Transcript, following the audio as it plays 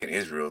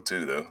Israel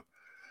too, though.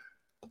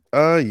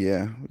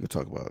 Yeah, we could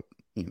talk about,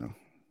 Yeah,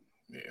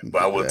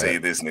 but I will tell you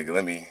this, nigga.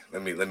 Let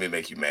me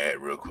make you mad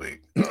real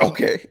quick.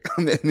 Okay,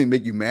 let me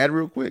make you mad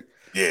real quick.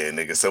 Yeah,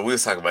 nigga. So we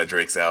was talking about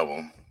Drake's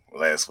album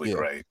last week,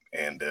 right?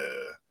 And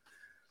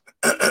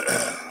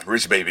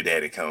Rich Baby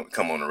Daddy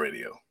come on the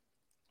radio.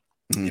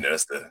 Mm-hmm. You know,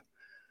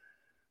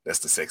 that's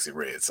the Sexy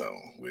Red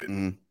song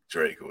with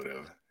Drake or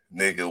whatever.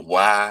 Nigga,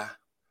 why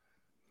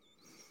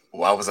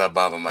was I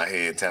bobbing my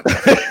head and tapping my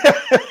feet?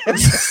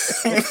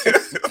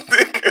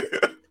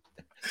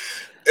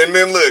 And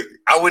then look,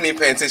 I wasn't even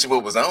paying attention to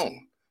what was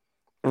on.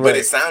 Right. But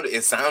it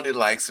sounded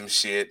like some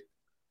shit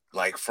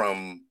like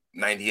from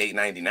 98,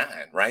 99,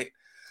 right?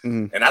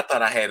 And I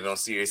thought I had it on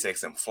Sirius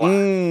XM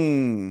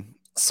Fly.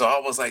 So I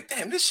was like,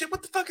 damn, this shit,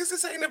 what the fuck is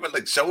this? I ain't never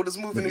like shoulders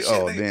moving and shit.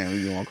 Oh, damn,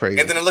 you going crazy.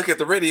 And then I look at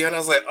the radio and I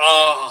was like,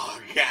 oh,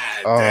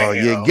 God damn. Oh,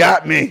 you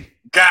got me.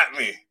 Got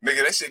me.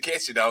 Nigga, that shit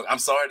catch you, dog. I'm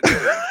sorry to do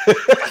it.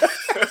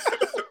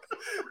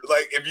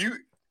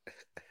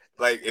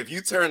 if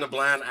you turn a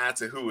blind eye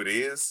to who it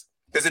is,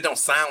 because it don't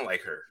sound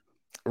like her.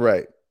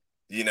 Right.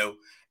 You know,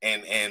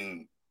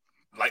 and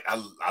like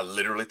I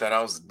literally thought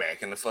I was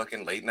back in the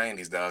fucking late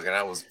 90s, dog, and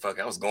I was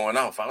going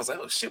off. I was like,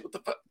 oh shit, what the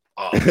fuck?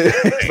 Oh,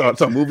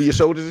 so moving your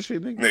shoulders and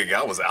shit, nigga.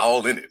 I was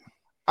all in it.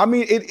 I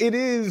mean,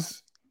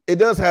 it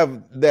does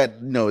have that,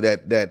 you know,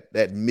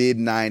 that mid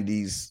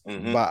 90s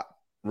vibe,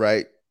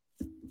 right?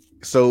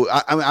 So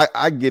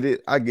I get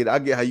it. I get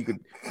how you could.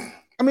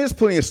 I mean, there's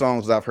plenty of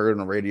songs I've heard on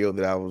the radio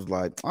that I was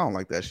like, I don't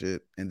like that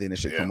shit, and then the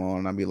shit come on,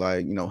 and I'd be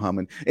like, you know,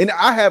 humming. And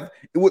I have.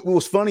 What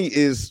was funny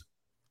is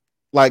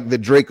like the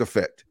Drake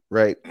effect,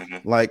 right?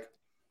 Like, I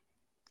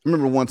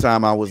remember one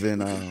time I was in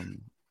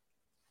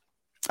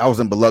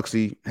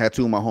Biloxi, had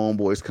two of my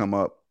homeboys come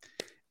up,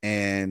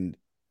 and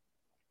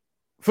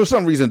for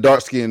some reason,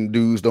 dark-skinned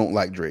dudes don't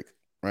like Drake,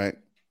 right?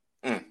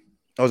 I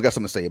always got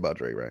something to say about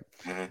Drake, right?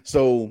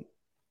 So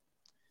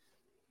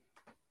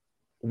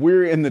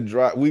we're in the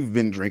drive. We've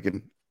been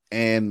drinking,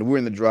 and we're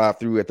in the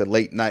drive-through at the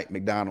late night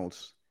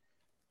McDonald's,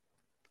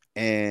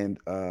 and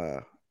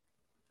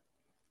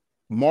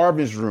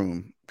Marvin's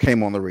Room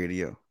came on the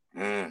radio.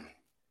 When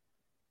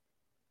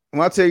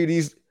I tell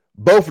you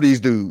both of these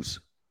dudes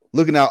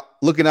looking out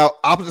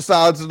opposite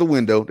sides of the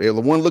window. They're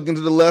the one looking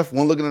to the left,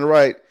 one looking to the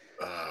right.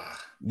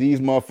 These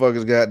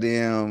motherfuckers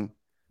goddamn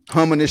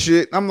humming this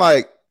shit. I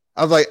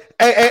was like,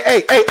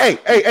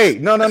 hey,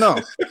 no.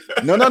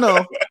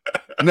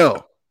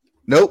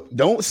 Nope.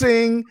 Don't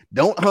sing.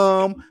 Don't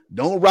hum.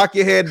 Don't rock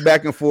your head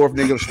back and forth,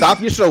 nigga. Stop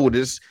your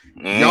shoulders.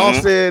 Y'all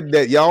said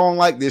that y'all don't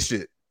like this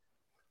shit.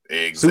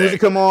 Exactly. As soon as it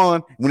come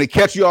on, when they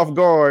catch you off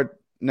guard,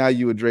 now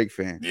you a Drake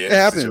fan. Yeah, it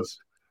happens.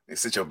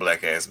 Sit your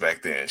black ass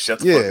back there. Shut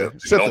the fuck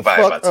up. Shut don't the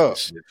fuck up.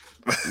 Shit.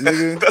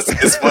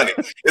 It's funny.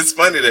 It's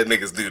funny that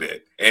niggas do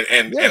that.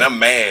 And I'm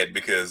mad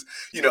because,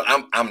 you know,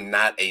 I'm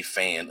not a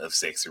fan of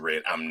Sexy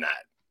Red. I'm not.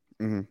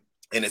 And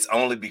it's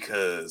only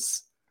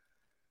because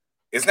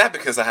it's not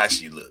because of how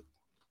she looked.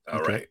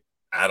 All right.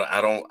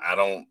 I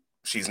don't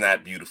she's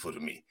not beautiful to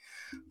me.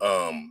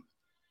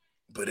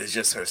 But it's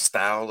just her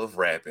style of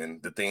rapping,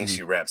 the things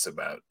she raps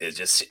about. It's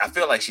just I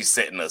feel like she's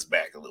setting us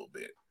back a little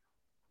bit.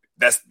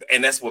 That's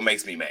what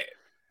makes me mad.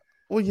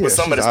 Well, yeah, but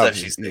some of the stuff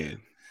she said,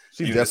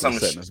 she's definitely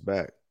setting us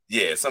back.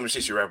 Yeah, some of the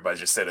shit she rap about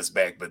just set us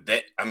back. But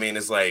that, I mean,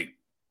 it's like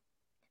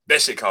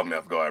that shit caught me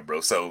off guard, bro.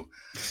 So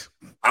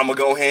I'm gonna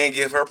go ahead and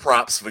give her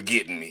props for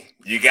getting me.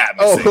 You got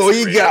me. Oh,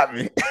 you got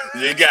me.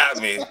 You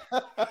got me.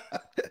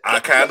 I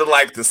kind of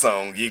like the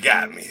song. You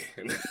got me.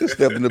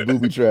 Step in the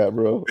booby trap,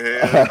 bro. Hell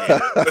yeah.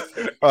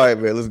 All right,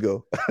 man. Let's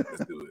go.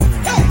 Let's do it.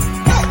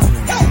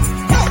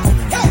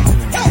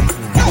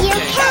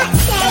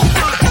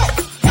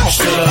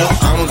 Shut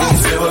up, I'm gonna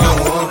say what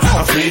I want.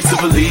 I'm free to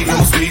believe,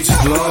 no speech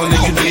is blown.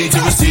 And you need to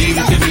receive,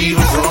 you can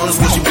even wrong, is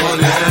what you want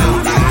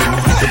now.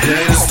 The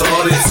plan is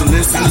started, so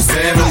listen to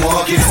Sam and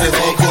Marcus. Say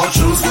hardcore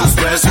truths with a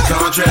special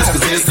contrast,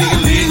 cause it's the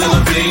Illegal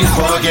Opinions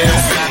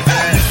Podcast.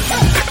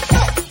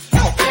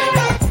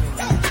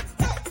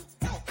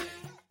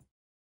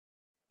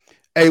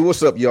 Hey,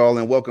 what's up, y'all,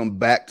 and welcome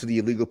back to the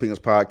Illegal Opinions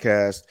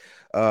Podcast.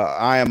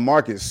 I am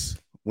Marcus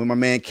with my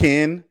man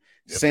Ken.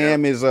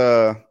 Sam is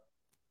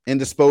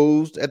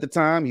indisposed at the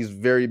time. He's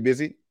very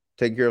busy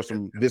taking care of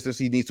some business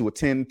he needs to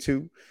attend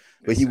to,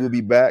 but he will be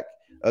back.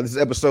 This is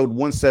episode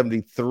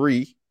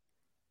 173.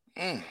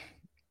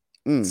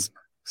 It's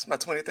my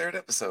 23rd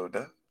episode,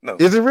 though. No,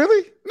 is it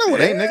really? No, it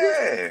ain't,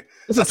 nigga.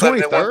 It's a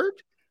 23rd.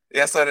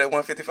 Yeah, I started at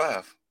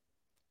 155.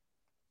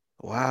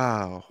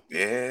 Wow.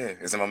 Yeah,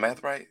 is my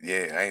math right?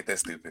 Yeah, I ain't that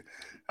stupid.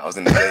 I was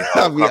in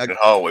the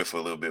hallway for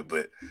a little bit,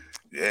 but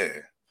yeah.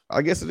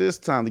 I guess it is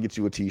time to get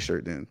you a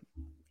t-shirt then.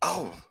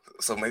 Oh,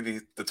 so maybe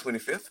the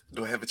 25th?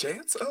 Do I have a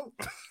chance? Oh.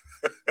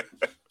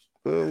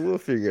 We'll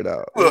figure it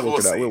out. We'll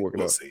work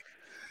it out. See.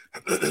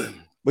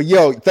 But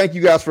yo, thank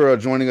you guys for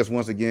joining us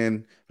once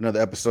again.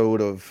 Another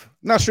episode of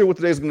not sure what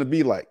today's going to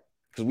be like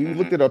because we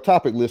looked at our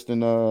topic list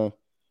and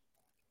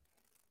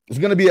it's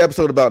going to be an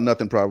episode about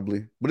nothing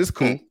probably, but it's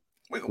cool.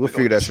 We'll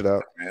figure that shit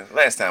out. Man.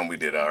 Last time we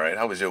did all right.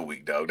 How was your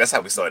week, dog? That's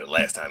how we started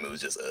last time. It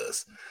was just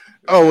us.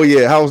 Oh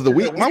yeah, how was the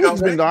week? My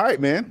week's been all right,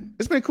 man.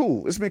 It's been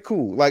cool.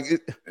 Like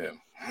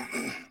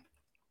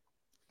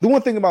the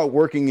one thing about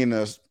working in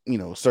a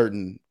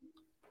certain,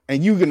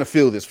 and you're gonna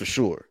feel this for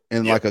sure,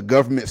 in like a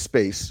government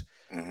space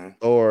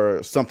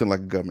or something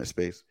like a government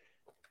space.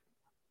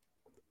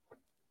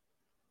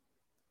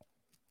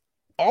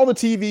 All the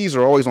TVs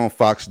are always on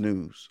Fox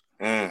News.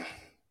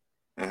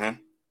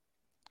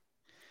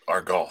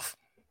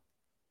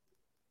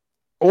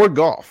 Or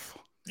golf.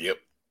 Yep.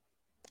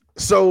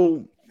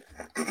 So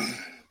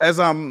as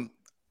I'm,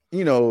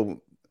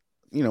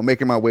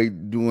 making my way,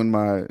 doing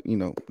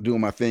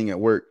my thing at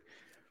work.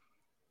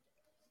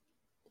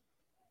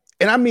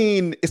 And I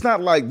mean, it's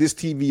not like this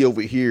TV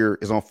over here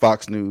is on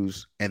Fox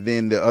News and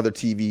then the other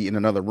TV in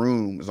another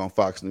room is on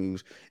Fox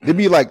News. It'd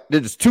be like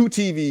there's two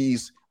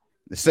TVs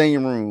in the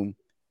same room,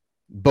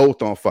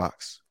 both on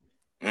Fox.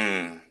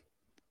 And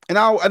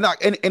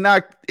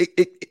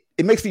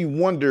it makes me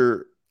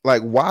wonder,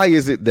 like, why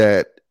is it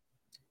that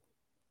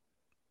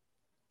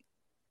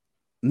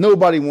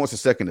nobody wants a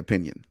second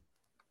opinion?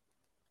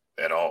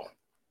 At all.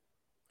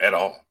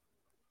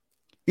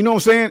 You know what I'm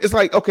saying? It's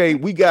like, okay,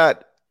 we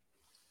got,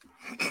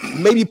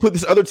 maybe put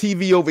this other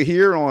TV over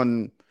here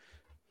on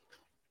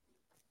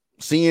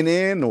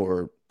CNN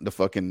or the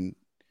fucking,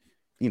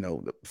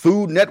 the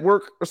Food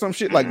Network or some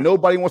shit. Like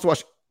nobody wants to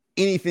watch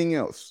anything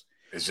else.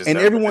 It's just, and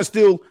everyone's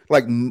still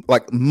like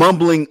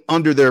mumbling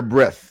under their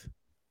breath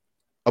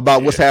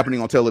about what's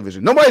happening on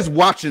television. Nobody's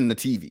watching the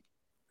TV.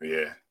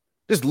 Yeah.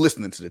 Just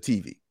listening to the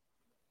TV.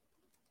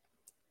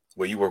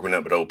 Well, you working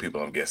up with old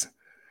people, I'm guessing.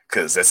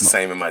 Because that's the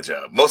same in my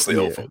job. Mostly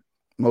old folk.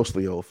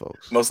 Mostly old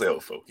folks.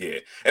 Yeah.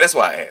 And that's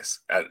why I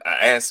asked. I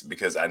asked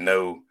because I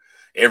know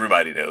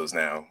everybody knows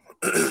now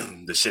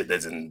the shit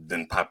that's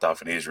been popped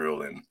off in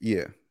Israel. And,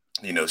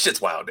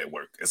 shit's wild at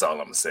work. That's all I'm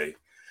going to say.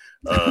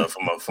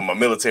 From my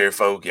military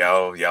folk,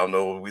 y'all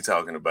know what we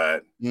talking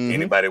about.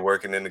 Anybody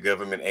working in the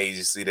government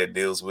agency that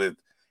deals with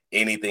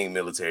anything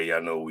military,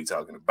 y'all know what we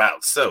talking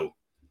about. So,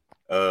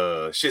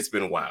 shit's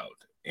been wild.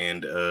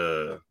 And,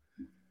 I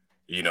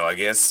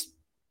guess,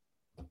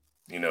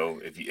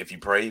 if you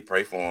pray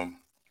for them.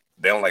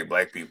 They don't like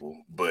black people,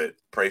 but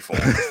pray for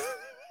them.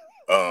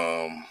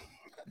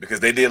 Because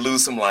they did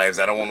lose some lives.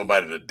 I don't want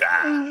nobody to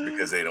die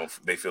because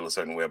they feel a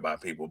certain way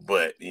about people.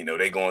 But,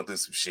 they going through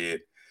some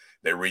shit.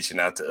 They're reaching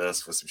out to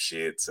us for some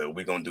shit. So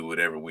we're going to do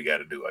whatever we got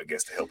to do, I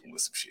guess, to help them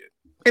with some shit.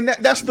 And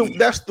that's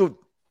the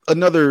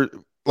another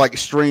like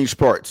strange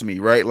part to me,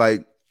 right?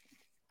 Like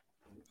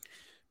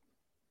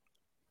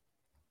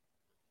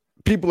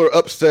people are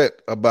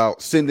upset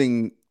about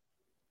sending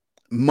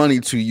money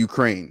to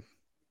Ukraine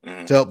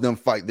to help them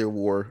fight their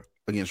war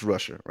against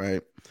Russia,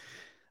 right?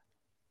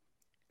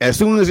 As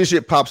soon as this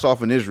shit pops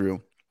off in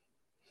Israel,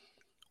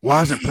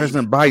 why isn't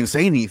President Biden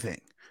saying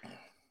anything?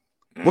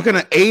 What kind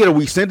of aid are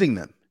we sending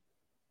them?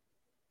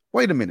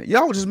 Wait a minute.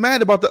 Y'all were just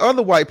mad about the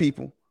other white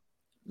people.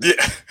 Yeah.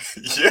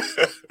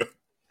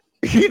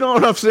 You know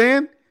what I'm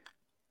saying?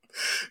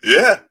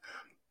 Yeah.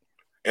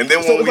 And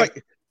then go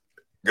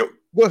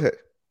ahead.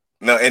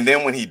 No, and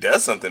then when he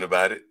does something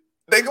about it,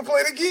 they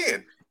complain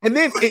again. And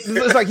then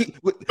it's like,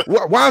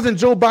 why hasn't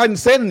Joe Biden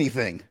said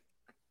anything?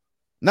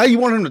 Now you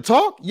want him to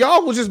talk?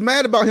 Y'all was just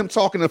mad about him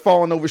talking and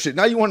falling over shit.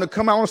 Now you want to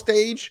come out on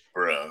stage?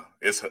 Bro,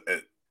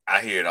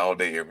 I hear it all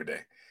day, every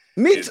day.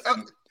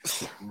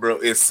 Bro,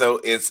 it's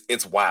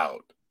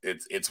wild.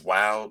 It's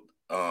wild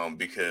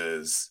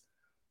because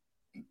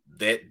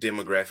that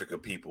demographic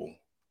of people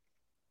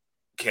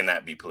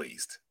cannot be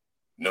pleased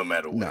no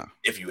matter what. No.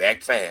 If you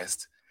act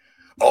fast,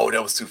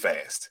 that was too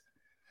fast.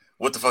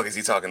 What the fuck is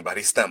he talking about?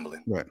 He's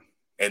stumbling. Right.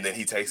 And then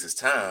he takes his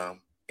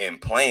time and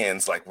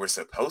plans like we're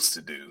supposed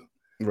to do.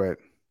 Right.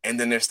 And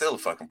then there's still a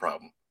fucking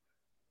problem.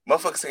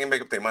 Motherfuckers can't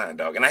make up their mind,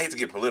 dog. And I hate to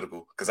get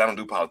political because I don't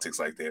do politics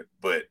like that,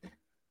 but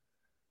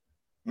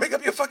make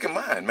up your fucking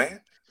mind, man.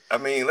 I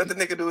mean, let the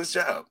nigga do his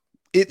job.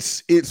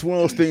 It's one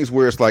of those things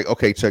where it's like,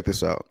 okay, check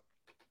this out.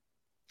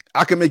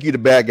 I can make you the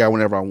bad guy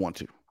whenever I want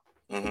to.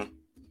 And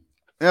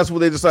that's what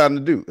they decided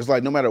to do. It's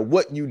like, no matter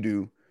what you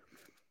do,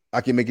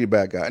 I can make you the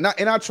bad guy.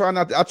 And I try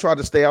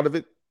to stay out of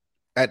it,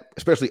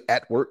 especially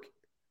at work.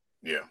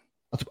 Yeah.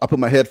 I put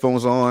my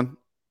headphones on,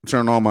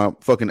 turn on my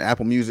fucking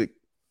Apple Music,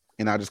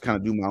 and I just kind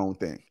of do my own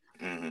thing.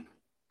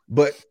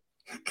 But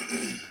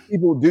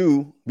people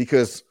do,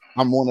 because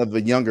I'm one of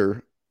the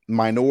younger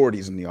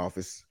minorities in the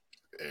office.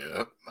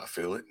 Yeah, I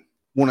feel it.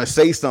 Want to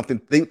say something.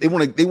 They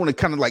want to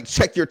kind of like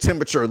check your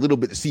temperature a little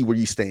bit to see where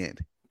you stand.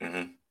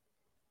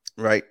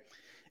 Right.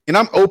 And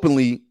I'm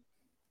openly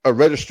a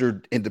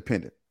registered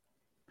independent.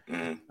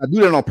 I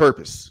do that on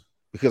purpose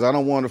because I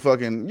don't want to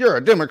fucking, you're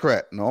a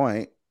Democrat. No, I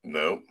ain't.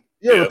 No.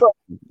 You're a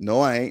Republican. No,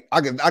 I ain't.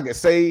 I can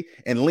say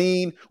and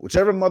lean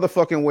whichever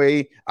motherfucking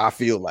way I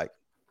feel like.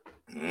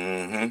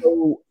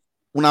 So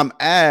when I'm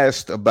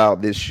asked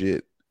about this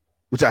shit,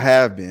 which I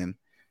have been,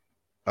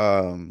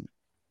 I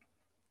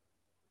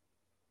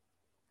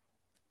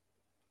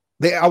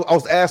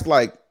was asked,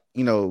 like,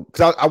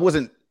 because I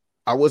wasn't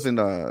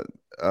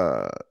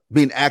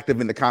being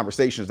active in the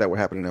conversations that were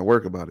happening at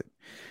work about it.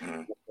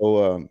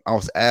 So I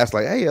was asked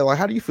like, hey, like,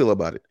 how do you feel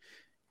about it?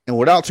 And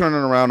without turning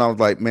around, I was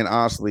like, man,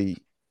 honestly,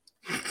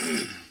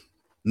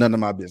 none of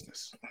my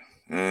business.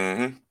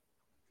 Mm-hmm.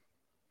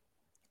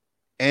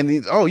 And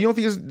you don't think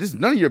this is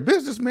none of your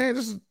business, man?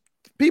 This is,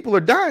 people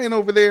are dying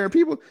over there. And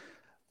people,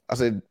 I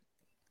said,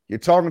 you're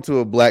talking to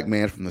a black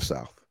man from the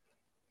South.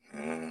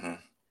 Mm-hmm.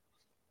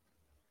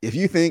 If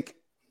you think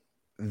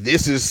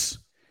this is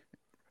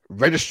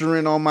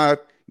registering on my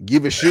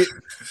give a shit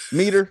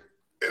meter,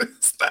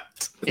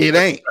 it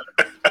ain't.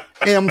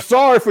 And I'm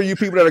sorry for you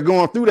people that are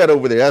going through that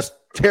over there. That's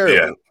terrible.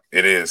 Yeah,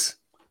 it is.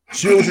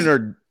 Children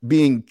are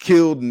being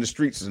killed in the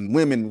streets and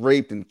women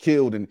raped and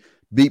killed and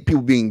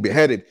people being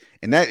beheaded.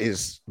 And that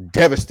is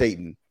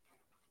devastating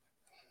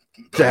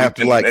to have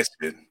to like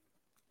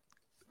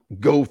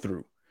go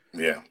through.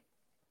 Yeah.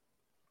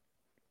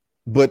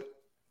 But,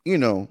 you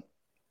know,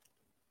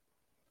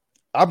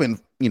 I've been,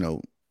 you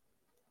know,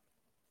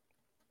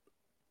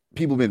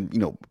 people been, you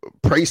know,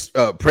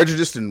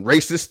 prejudiced and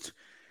racist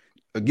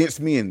against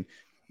me and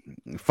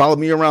followed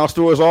me around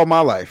stores all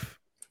my life.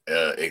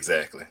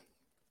 Exactly.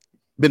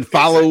 Been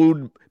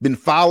followed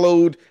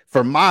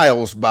for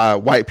miles by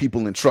white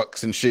people in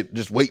trucks and shit,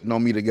 just waiting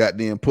on me to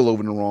goddamn pull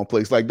over in the wrong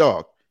place. Like,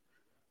 dog.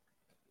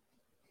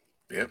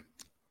 Yep.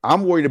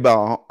 I'm worried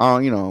about,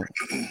 you know,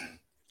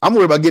 I'm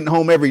worried about getting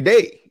home every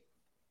day.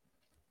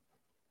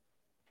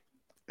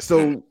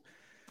 So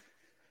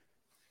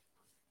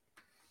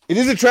it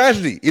is a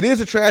tragedy. It is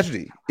a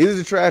tragedy. It is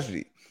a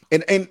tragedy.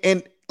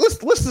 And let's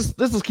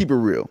just keep it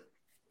real.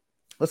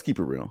 Let's keep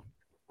it real.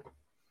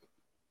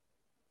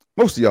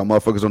 Most of y'all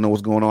motherfuckers don't know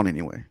what's going on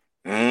anyway.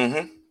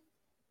 Mm-hmm.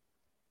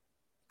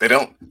 They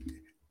don't.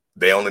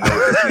 They only know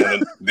what they see on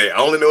the, they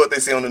only know what they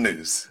see on the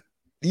news.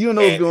 You don't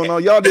know what's going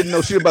on. Y'all didn't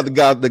know shit about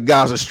the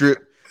Gaza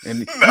Strip, and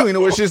you ain't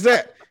know where shit's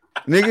at,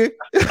 nigga.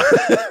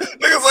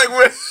 Niggas like,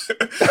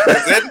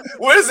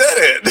 where's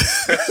that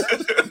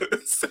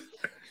at?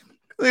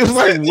 It was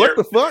like, what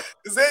the fuck?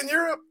 Is that in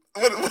Europe?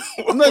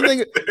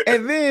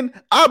 And then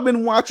I've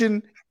been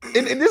watching,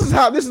 and this is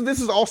how this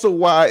is also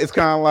why it's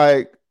kind of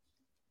like,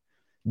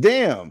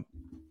 damn,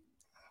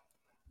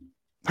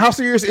 how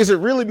serious is it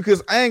really?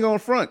 Because I ain't gonna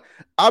front.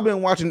 I've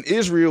been watching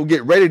Israel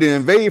get ready to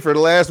invade for the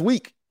last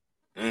week.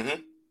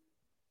 Mm-hmm.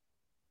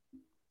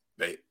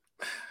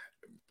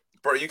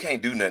 Bro, you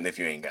can't do nothing if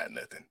you ain't got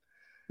nothing.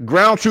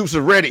 Ground troops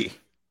are ready.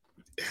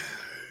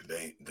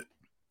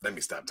 Let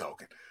me stop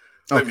talking.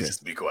 Okay. Let me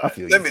just be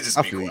quiet. Let me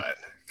just be quiet.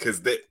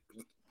 Because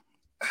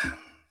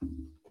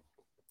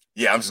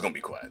yeah, I'm just gonna be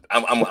quiet.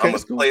 I'm gonna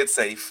play it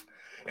safe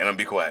and I'm gonna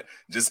be quiet.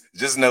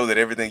 Just know that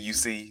everything you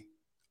see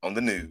on the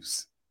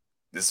news,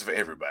 this is for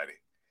everybody.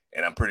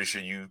 And I'm pretty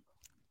sure you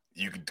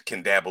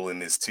can dabble in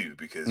this too,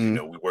 because you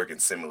know we work in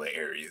similar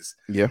areas.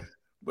 Yeah.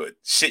 But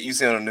shit you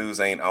see on the news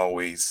ain't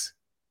always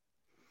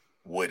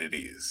what it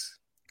is.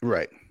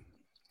 Right.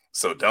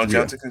 So don't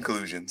jump to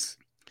conclusions.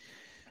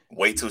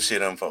 Wait till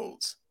shit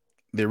unfolds.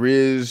 There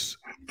is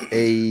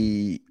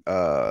a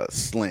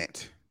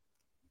slant.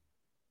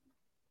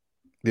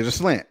 There's a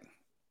slant.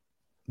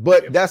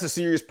 But that's a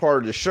serious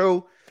part of the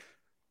show.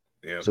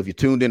 Yeah. So if you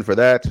tuned in for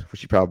that,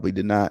 which you probably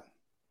did not,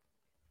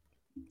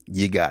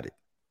 you got it.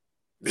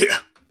 Yeah.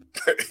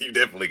 You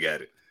definitely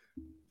got it.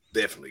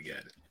 Definitely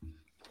got it.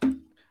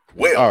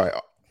 Well, all right.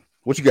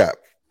 What you got?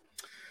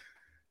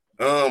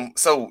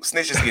 So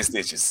snitches get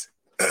stitches.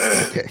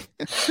 Okay.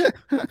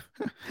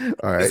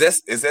 All right.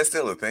 Is that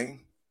still a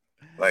thing?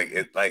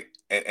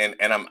 And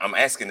I'm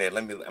asking that.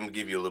 I'm gonna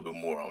give you a little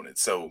bit more on it.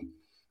 So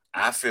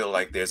I feel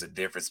like there's a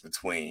difference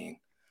between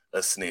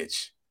a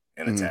snitch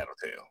and a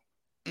tattletale.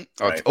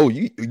 Right? Oh,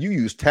 you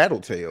use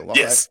tattletale. All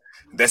yes,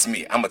 right. That's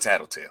me. I'm a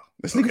tattletale.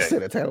 This nigga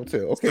said a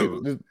tattletale. Okay,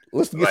 so,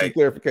 let's get some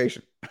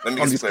clarification on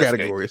these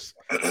categories.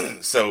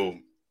 So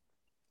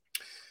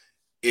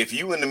if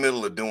you in the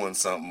middle of doing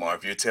something, or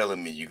if you're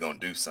telling me you're gonna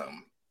do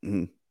something,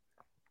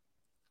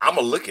 I'm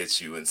gonna look at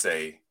you and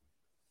say,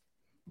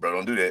 bro,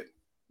 don't do that.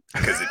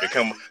 Because if it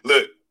come,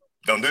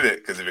 don't do that.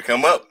 Because if it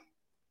come up,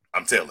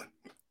 I'm telling.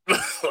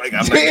 Like,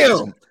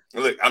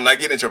 I'm not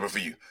getting in trouble for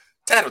you.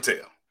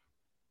 Tattletale.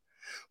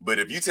 But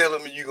if you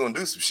telling me you're gonna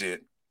do some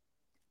shit,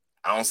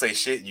 I don't say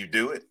shit, you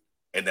do it,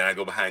 and then I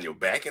go behind your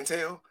back and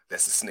tell,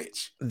 that's a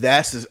snitch.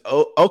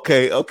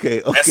 Okay.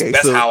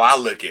 That's how I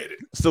look at it.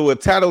 So a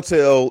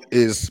tattletale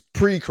is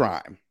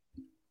pre-crime.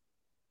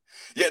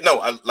 Yeah,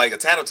 no, like a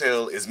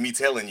tattletale is me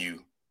telling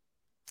you,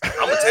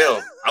 I'm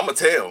gonna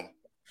tell.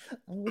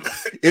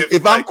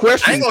 If I'm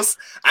questioning,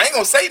 I ain't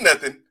gonna say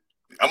nothing.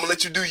 I'm gonna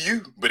let you do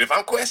you. But if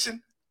I'm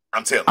questioning,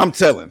 I'm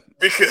telling.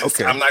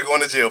 Because I'm not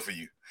going to jail for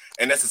you.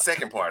 And that's the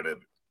second part of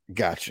it.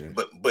 Gotcha.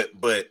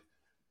 But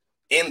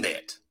in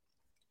that,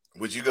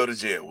 would you go to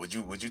jail? Would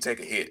you take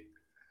a hit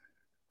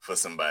for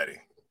somebody?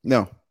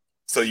 No.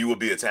 So you would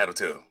be a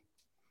tattletale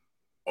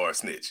or a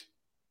snitch?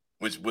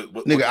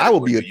 Nigga, I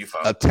will be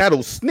a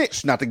tattle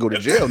snitch not to go to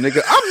jail,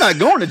 nigga. I'm not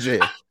going to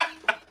jail.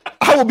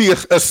 I will be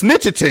a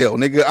snitch-a-tail,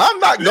 nigga. I'm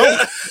not going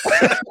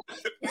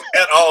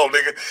at all,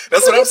 nigga.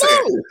 That's what I'm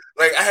saying.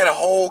 Like, I had a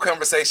whole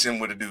conversation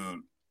with a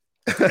dude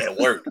at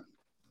work.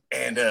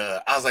 And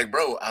I was like,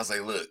 bro,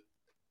 look,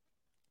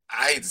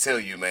 I hate to tell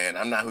you, man,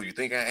 I'm not who you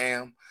think I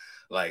am.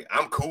 Like,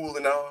 I'm cool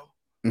and all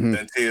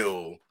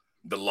until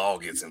the law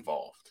gets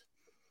involved.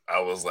 I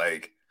was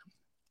like,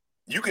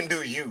 you can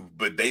do you,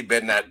 but they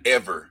better not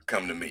ever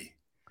come to me,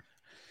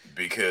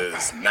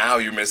 because now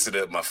you're messing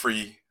up my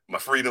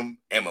freedom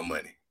and my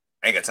money.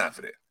 I ain't got time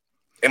for that.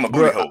 And my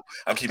booty hole.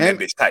 I'm keeping that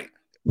bitch tight.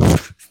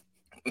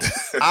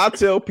 I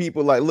tell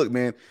people, like, look,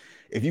 man,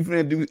 if you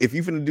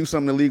finna do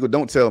something illegal,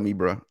 don't tell me,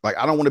 bro. Like,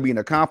 I don't want to be an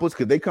accomplice,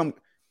 because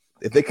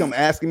if they come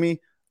asking me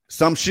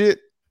some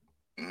shit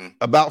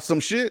about some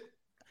shit.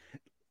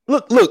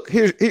 Look,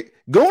 here,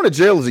 going to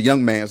jail is a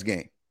young man's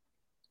game.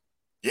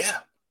 Yeah,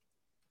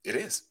 it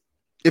is.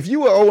 If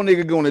you an old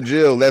nigga going to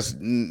jail, that's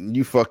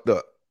you fucked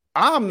up.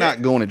 I'm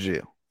not going to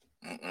jail.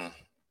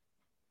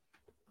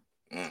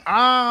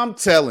 I'm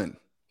telling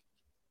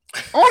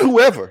on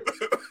whoever.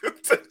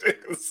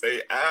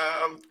 Say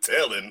I'm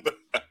telling.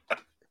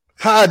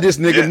 Hide this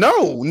nigga.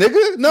 No,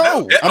 nigga.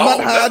 No, I'm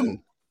not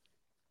hiding.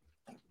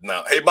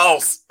 No. Hey,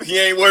 boss, he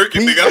ain't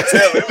working, nigga. I'm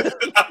telling.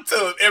 I'm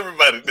telling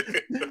everybody,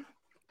 nigga.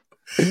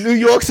 In New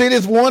York City,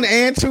 it's 1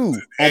 and 2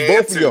 on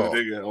both of y'all.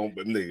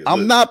 Nigga,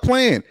 I'm not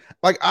playing.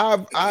 Like,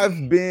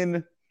 I've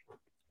been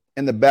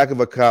in the back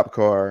of a cop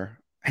car,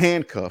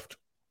 handcuffed,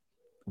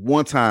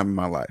 one time in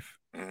my life.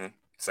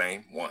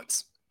 Same,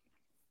 once.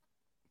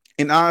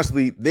 And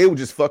honestly, they were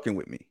just fucking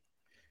with me.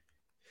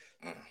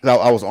 Now,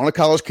 I was on a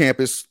college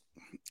campus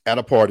at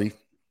a party,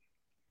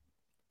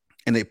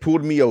 and they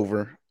pulled me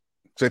over.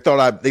 So they thought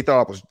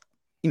I was,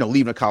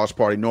 leaving a college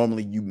party.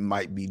 Normally, you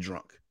might be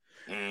drunk.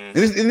 And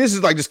this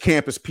is like just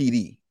campus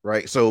PD,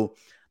 right? So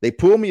they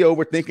pulled me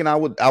over thinking I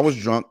was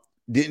drunk,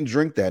 didn't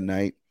drink that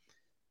night,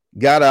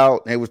 got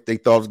out, and they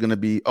thought it was gonna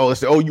be, they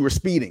said, you were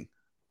speeding.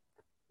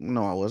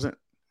 No, I wasn't.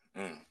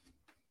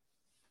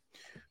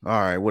 All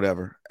right,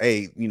 whatever.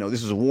 Hey,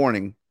 this is a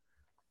warning.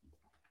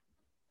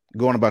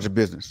 Go on about your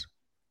business.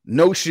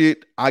 No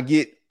shit. I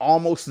get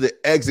almost to the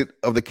exit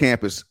of the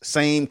campus.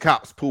 Same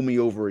cops pull me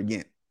over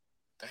again.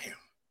 Damn.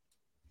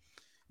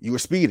 You were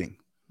speeding.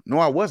 No,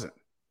 I wasn't.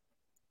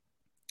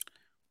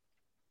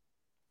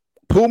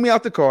 Pulled me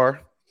out the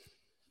car.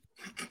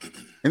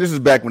 And this is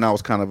back when I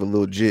was kind of a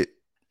legit,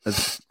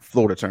 that's a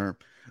Florida term.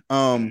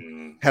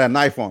 Had a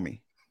knife on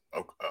me.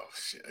 Oh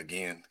shit.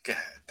 Again. God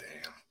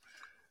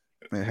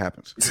damn. It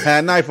happens.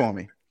 Had a knife on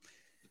me.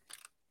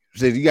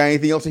 Said, you got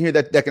anything else in here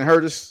that can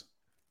hurt us?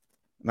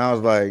 And I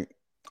was like,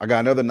 I got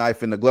another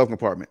knife in the glove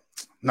compartment.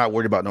 Not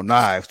worried about no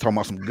knives. Talking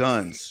about some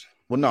guns.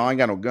 Well, no, I ain't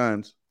got no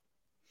guns.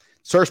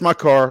 Search my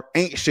car.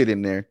 Ain't shit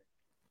in there.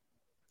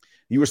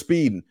 You were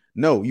speeding.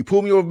 No, you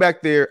pulled me over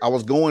back there. I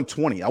was going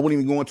 20. I wasn't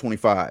even going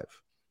 25.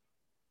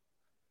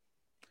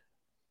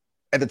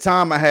 At the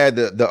time, I had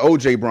the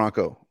OJ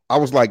Bronco. I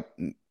was like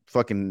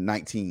fucking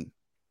 19.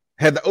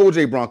 Had the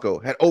OJ Bronco.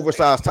 Had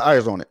oversized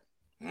tires on it.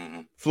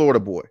 Florida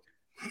boy.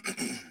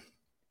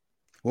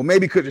 Well,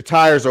 maybe because your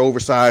tires are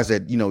oversized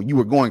that, you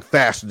were going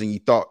faster than you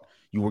thought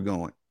you were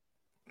going.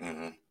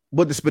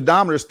 But the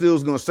speedometer still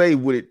is going to say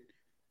what it.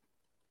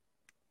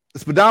 The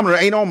speedometer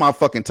ain't on my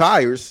fucking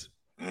tires.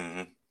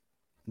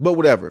 But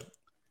whatever.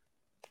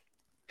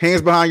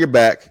 Hands behind your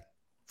back.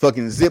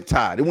 Fucking zip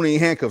tied. It wasn't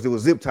even handcuffs. It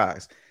was zip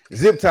ties.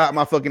 Zip tied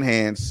my fucking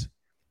hands.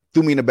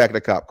 Threw me in the back of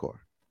the cop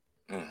car.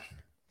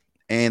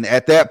 And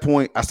at that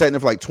point, I sat in there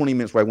for like 20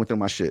 minutes while I went through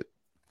my shit.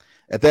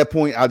 At that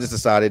point, I just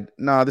decided,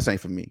 nah, this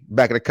ain't for me.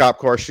 Back of the cop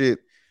car shit.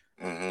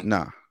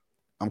 Nah,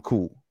 I'm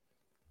cool.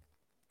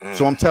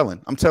 So I'm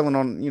telling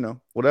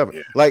on, whatever.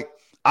 Yeah. Like,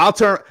 I'll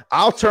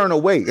turn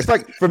away. It's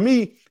like, for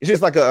me, it's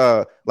just like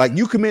like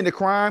you commit a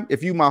crime.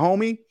 If you my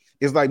homie,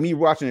 it's like me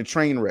watching a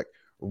train wreck.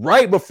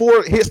 Right before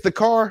it hits the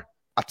car,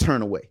 I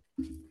turn away.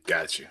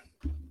 Got you.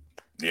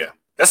 Yeah,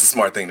 that's a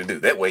smart thing to do.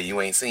 That way you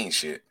ain't seen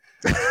shit.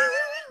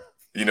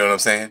 You know what I'm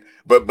saying?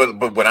 But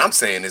what I'm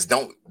saying is,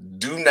 do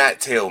not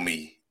tell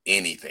me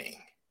anything.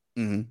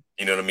 You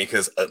know what I mean?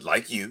 Because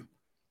like you,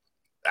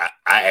 I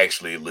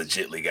actually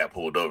legitly got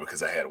pulled over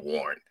because I had a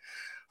warrant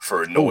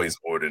for a noise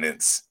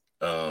ordinance.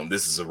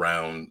 This is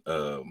around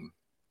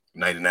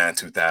 99,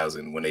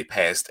 2000 when they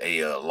passed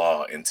a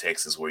law in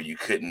Texas where you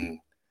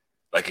couldn't,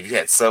 like, if you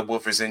had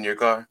subwoofers in your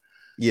car,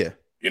 you're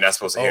not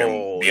supposed to hear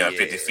them beyond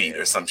 50 feet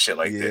or some shit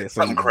like that.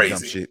 Something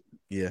crazy. Shit.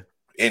 Yeah.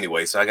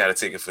 Anyway, so I got a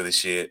ticket for the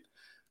shit.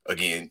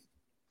 Again,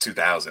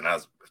 2000. I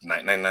was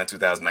 99,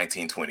 2000,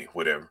 19, 20,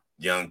 whatever.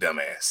 Young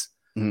dumbass.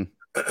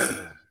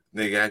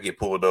 Nigga, I get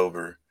pulled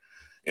over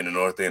in the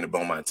north end of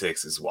Beaumont,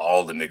 Texas, where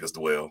all the niggas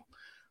dwell.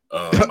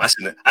 I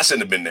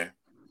shouldn't have been there.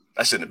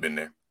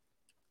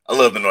 I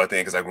love the north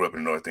end because I grew up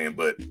in the north end,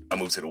 but I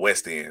moved to the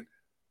west end,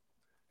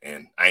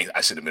 and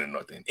I should have been in the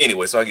north end.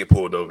 Anyway, so I get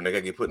pulled over, nigga.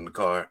 I get put in the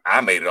car.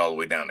 I made it all the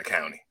way down the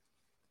county.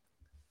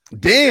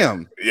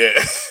 Damn.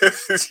 Yeah.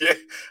 Yeah.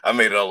 I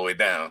made it all the way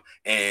down.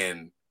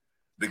 And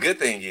the good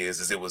thing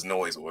is it was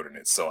noise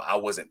ordinance. So I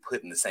wasn't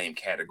put in the same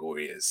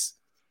category as,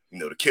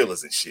 the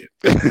killers and shit.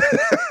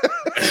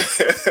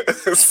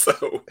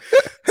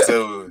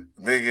 so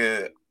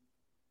nigga,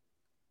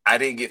 I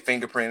didn't get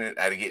fingerprinted.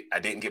 I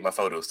didn't get my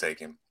photos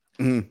taken.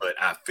 but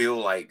I feel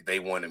like they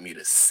wanted me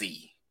to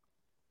see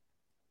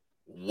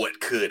what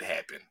could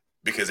happen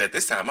because at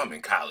this time I'm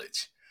in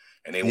college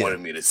and they wanted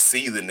me to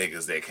see the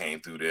niggas that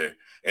came through there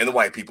and the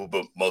white people,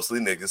 but mostly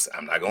niggas.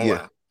 I'm not gonna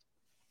lie.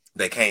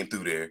 They came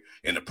through there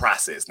in the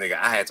process, nigga.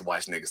 I had to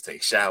watch niggas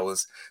take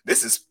showers.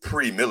 This is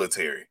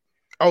pre-military.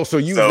 Oh, so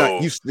you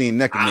seen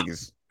naked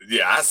niggas?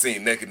 Yeah, I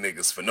seen naked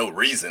niggas for no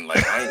reason.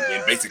 Like I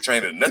ain't in basic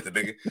training or nothing,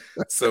 nigga.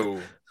 So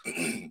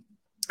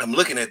I'm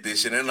looking at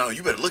this shit and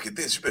you better look at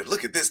this. You better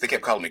look at this. They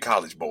kept calling me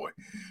college boy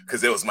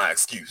because that was my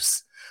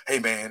excuse. Hey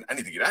man, I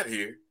need to get out of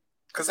here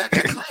because I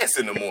got class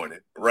in the morning,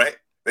 right?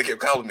 They kept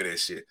calling me that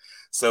shit.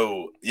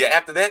 So yeah,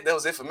 after that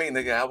was it for me,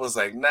 nigga. I was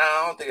like, nah,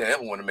 I don't think I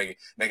ever want to make it.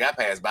 Nigga, I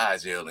passed by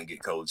jail and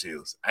get cold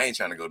chills. I ain't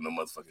trying to go to no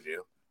motherfucking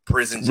jail.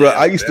 Prison jail. Bro,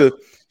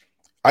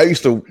 I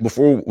used to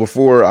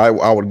before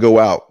I would go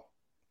out,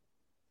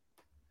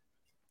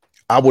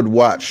 I would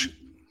watch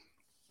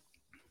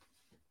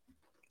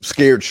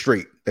Scared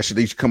Straight. That shit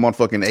they used to come on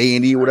fucking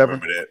A&E or whatever.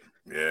 Remember that?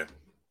 Yeah.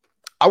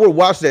 I would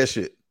watch that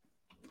shit.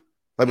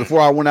 Like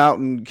before I went out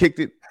and kicked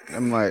it,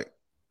 I'm like,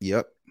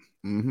 yep.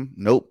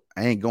 Nope.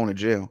 I ain't going to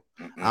jail.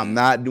 I'm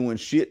not doing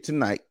shit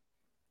tonight.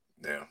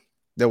 Yeah.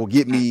 That will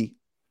get me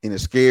in a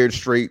Scared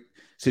Straight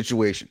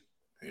situation.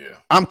 Yeah.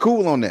 I'm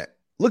cool on that.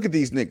 Look at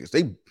these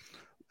niggas.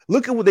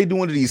 Look at what they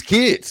doing to these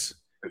kids.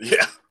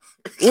 Yeah.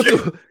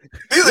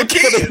 These are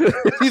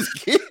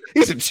kids.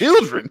 These are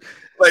children.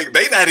 Like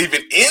they not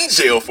even in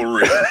jail for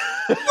real.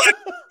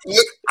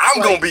 Look,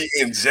 I'm gonna be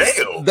in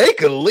jail. They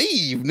could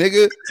leave,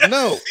 nigga.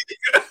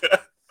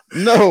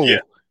 No.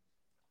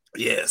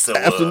 Yeah. So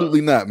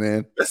absolutely not,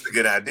 man. That's a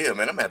good idea,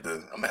 man. I'm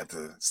gonna have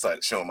to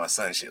start showing my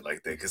son shit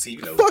like that because he,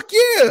 fuck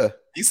yeah,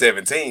 he's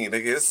 17,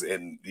 niggas,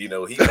 and he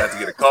about to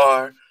get a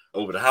car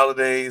over the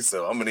holidays.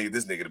 So I'm gonna need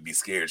this nigga to be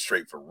scared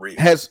straight for real.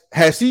 Has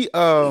he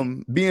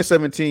being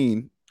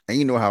 17, and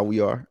you know how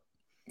we are.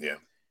 Yeah.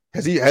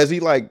 Has he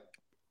tried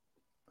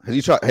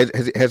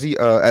has he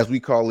as we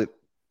call it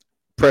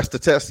pressed the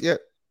test yet?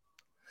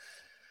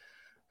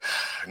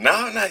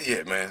 No, not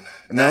yet, man.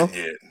 No? Not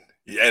yet.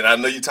 Yeah, and I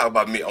know you talk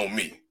about me on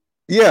me.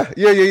 Yeah.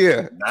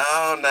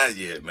 No, not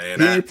yet, man.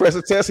 He ain't press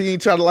the test. He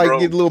ain't trying to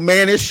get a little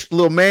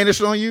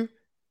mannish on you.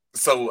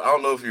 So I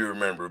don't know if you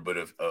remember, but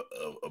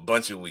a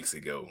bunch of weeks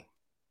ago,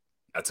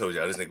 I told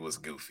y'all this nigga was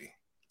goofy.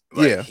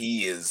 Like,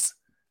 this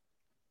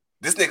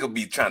nigga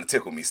be trying to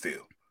tickle me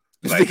still.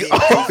 Like,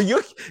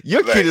 your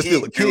kid is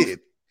still a kid.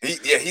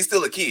 He's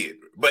still a kid.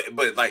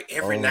 But like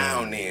every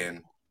now and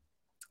then,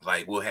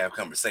 like we'll have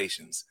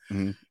conversations,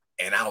 and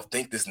I'll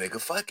think this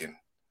nigga fucking.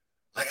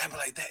 Like I'm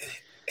like, that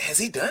has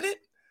he done it?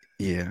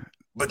 Yeah.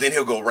 But then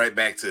he'll go right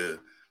back to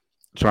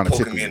trying to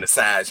poking me in the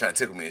side, trying to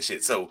tickle me and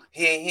shit. So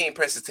he ain't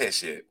pressed the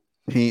test yet.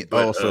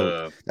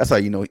 That's how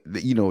you know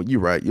you're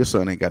right. Your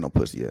son ain't got no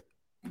pussy yet.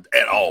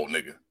 At all,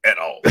 nigga. At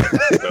all.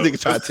 Nigga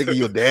trying to tickle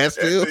your dad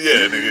still?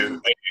 Yeah, nigga.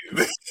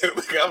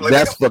 I'm like,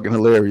 that's fucking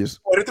hilarious.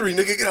 43,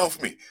 nigga, get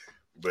off me.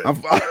 But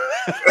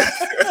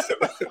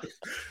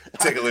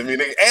tickling me,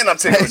 nigga. And I'm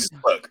tickling his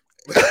fuck.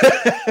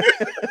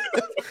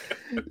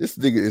 This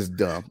nigga is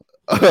dumb.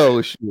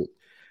 Oh shit.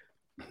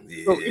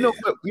 Yeah.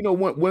 So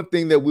one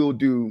thing that we'll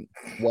do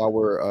while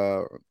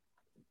we're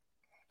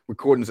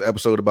recording this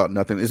episode about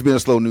nothing. It's been a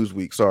slow news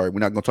week. Sorry, we're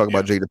not going to talk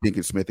about Jada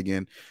Pinkett Smith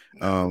again.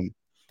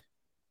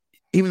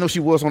 Even though she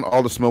was on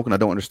All the Smoke, and I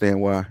don't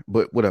understand why,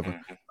 but whatever.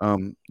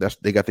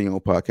 They got their own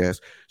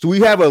podcast. So we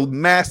have a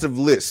massive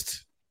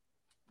list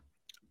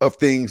of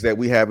things that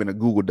we have in a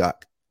Google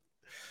Doc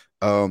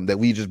that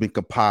we've just been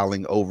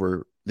compiling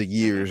over the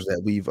years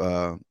that we've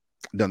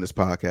done this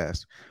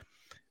podcast.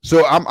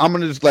 So I'm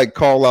gonna just like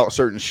call out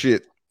certain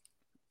shit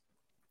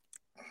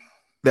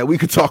that we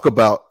could talk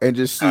about and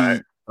just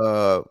see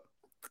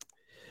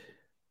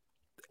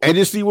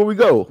where we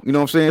go. You know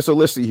what I'm saying? So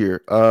let's see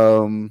here.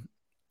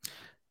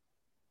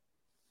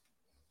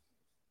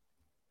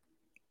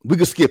 We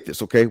could skip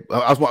this, okay?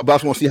 I just want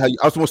to see I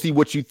just want to see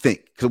what you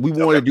think because we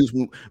wanted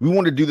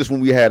to do this when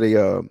we had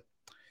a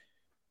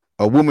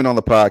woman on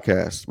the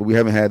podcast, but we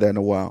haven't had that in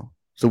a while.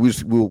 So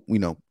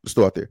we'll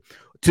start there.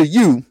 To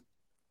you,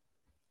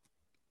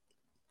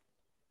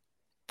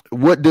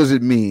 what does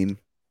it mean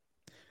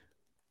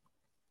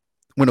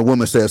when a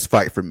woman says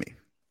 "fight for me"?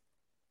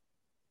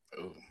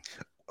 Ooh.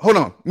 Hold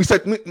on. Let me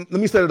set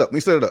it up.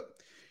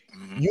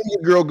 Mm-hmm. You and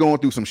your girl going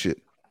through some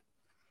shit.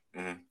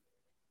 Mm-hmm.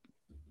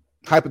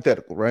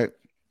 Hypothetical, right?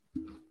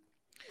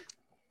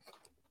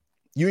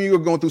 You and your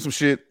girl going through some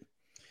shit,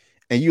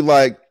 and you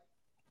like,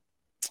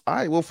 all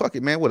right, well, fuck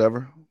it, man,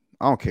 whatever.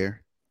 I don't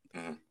care.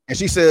 Mm-hmm. And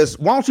she says,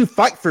 "Why don't you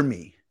fight for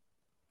me?"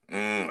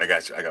 I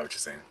got you. I got what you're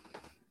saying.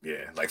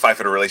 Yeah, like fight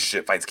for the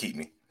relationship, fights keep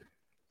me,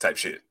 type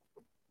shit.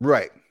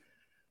 Right.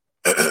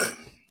 I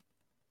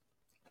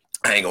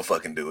ain't gonna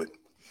fucking do it.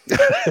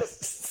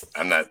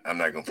 I'm not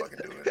gonna fucking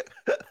do it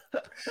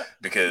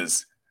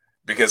because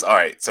all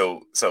right.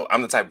 So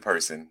I'm the type of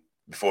person.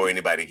 Before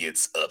anybody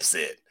gets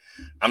upset,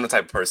 I'm the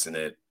type of person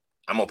that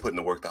I'm gonna put in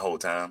the work the whole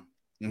time.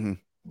 Mm-hmm.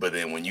 But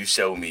then when you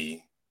show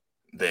me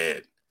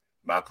that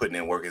my putting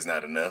in work is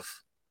not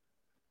enough,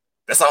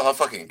 that's all I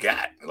fucking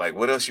got. Like,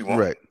 what else you want?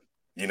 Right.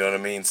 You know what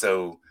I mean?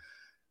 So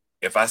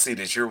if I see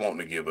that you're wanting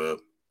to give up,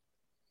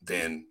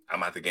 then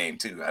I'm out the game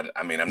too.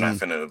 I mean, I'm not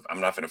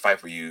finna fight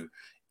for you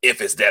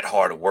if it's that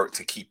hard of work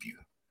to keep you.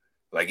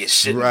 Like, it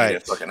shouldn't be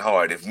that fucking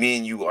hard. If me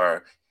and you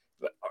are,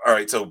 all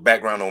right. So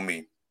background on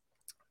me.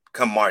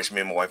 Come March,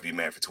 me and my wife be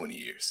married for 20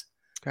 years.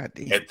 God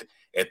damn.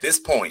 At this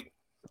point,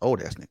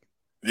 old ass nigga.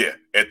 Yeah,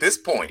 at this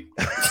point.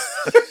 That's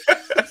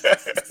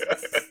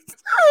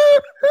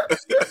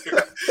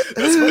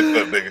fucked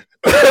up, nigga.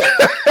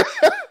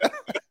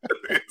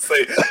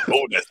 Say,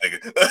 oh, that nigga.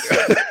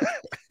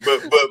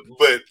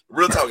 but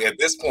real talk, at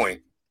this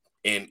point,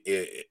 in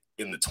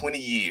the 20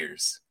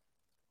 years,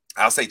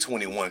 I'll say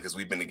 21 because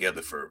we've been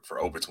together for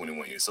over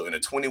 21 years. So in the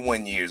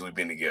 21 years we've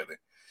been together,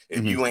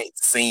 if you ain't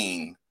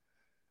seen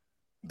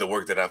the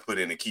work that I put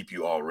in to keep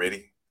you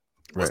already,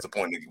 what's the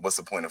point? What's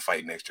the point of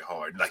fighting extra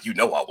hard? Like, I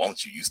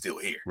want you. You still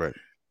here. Right.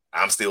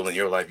 I'm still in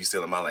your life. You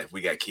still in my life.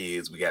 We got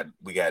kids. We got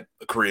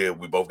a crib.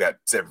 We both got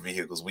separate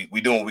vehicles. We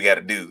doing what we got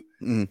to do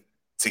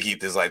to keep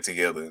this life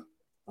together.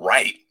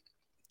 Right.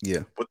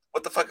 Yeah.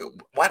 What the fuck?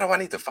 Why do I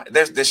need to fight?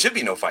 There should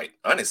be no fight.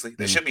 Honestly,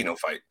 there should be no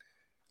fight.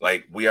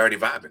 Like, we already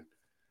vibing.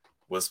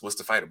 What's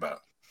the fight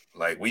about?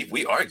 Like,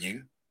 we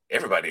argue.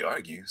 Everybody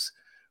argues,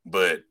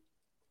 but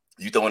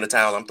you throwing the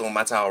towel, I'm throwing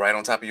my towel right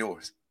on top of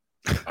yours.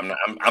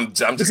 I'm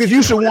just because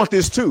you should want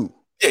this too.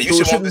 Yeah, you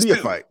should want this too. A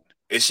fight.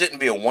 It shouldn't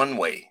be a one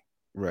way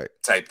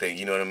type thing.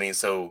 You know what I mean?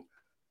 So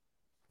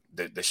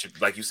there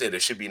should, like you said, there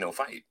should be no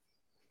fight.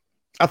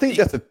 I think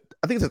that's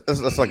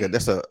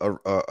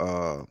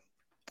a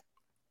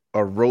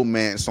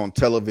romance on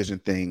television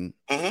thing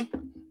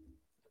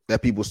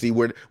that people see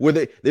where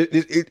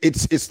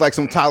it's like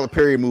some Tyler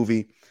Perry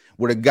movie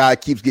where the guy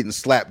keeps getting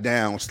slapped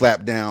down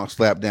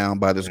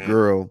by this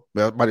girl,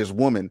 by this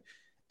woman,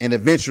 and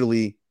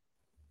eventually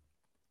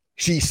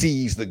she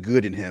sees the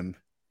good in him.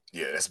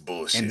 Yeah, that's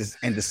bullshit.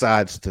 And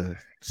decides to,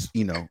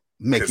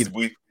 make it.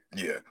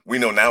 We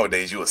know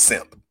nowadays you a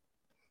simp.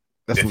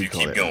 That's if what we you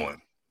call keep it.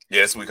 going.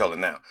 Yeah, that's what we call it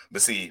now.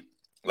 But see,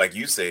 like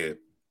you said,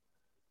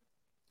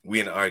 we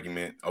in an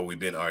argument or we've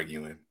been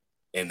arguing,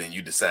 and then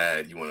you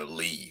decide you want to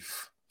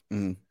leave.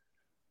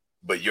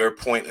 But your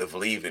point of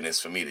leaving is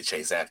for me to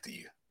chase after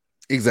you.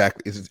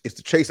 Exactly. It's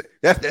the chase.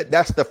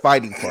 That's the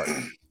fighting part.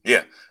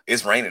 Yeah.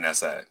 It's raining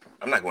outside.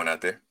 I'm not going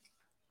out there.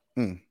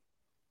 I'm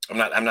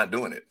not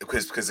doing it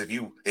because if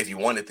you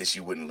wanted this,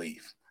 you wouldn't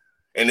leave.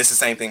 And it's the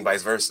same thing,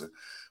 vice versa.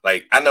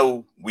 Like, I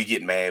know we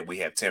get mad, we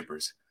have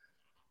tempers.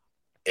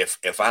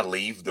 If I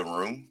leave the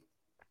room,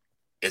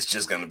 it's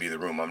just gonna be the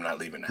room. I'm not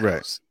leaving the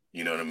house.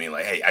 You know what I mean?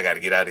 Like, hey, I got to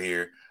get out of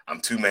here. I'm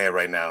too mad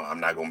right now. I'm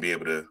not gonna be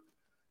able to,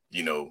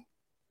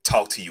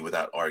 talk to you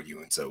without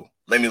arguing. So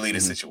let me leave the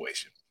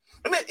situation.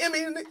 I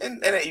mean,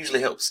 and that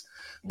usually helps.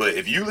 But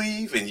if you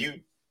leave and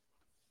you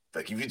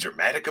if you're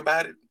dramatic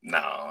about it, no,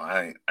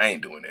 I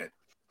ain't doing that.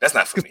 That's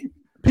not for me.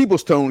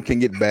 People's tone can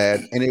get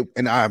bad,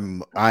 and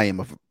I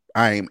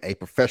am a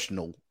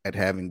professional at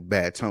having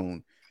bad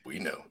tone. We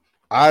know.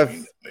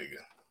 I've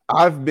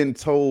been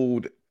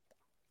told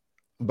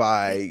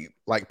by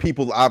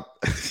people I've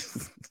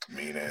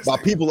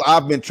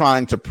been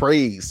trying to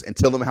praise and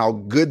tell them how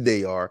good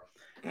they are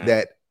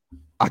that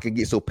I could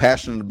get so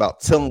passionate about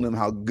telling them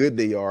how good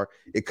they are,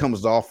 it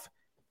comes off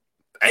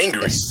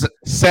angry,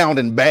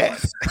 sounding bad.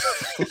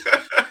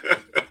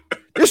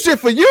 This shit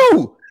for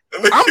you.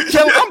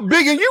 I'm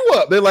bigging you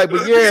up. They're like,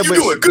 but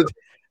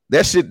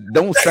that shit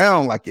don't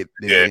sound like it.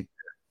 Yeah.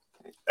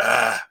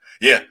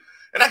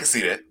 And I can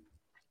see that.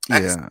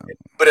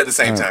 But at the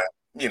same time,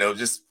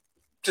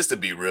 just to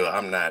be real,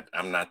 I'm not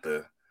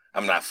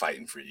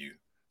fighting for you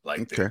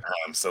like that.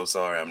 I'm so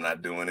sorry. I'm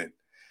not doing it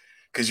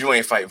because you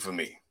ain't fighting for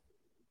me.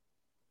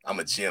 I'm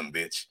a gym,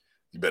 bitch.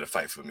 You better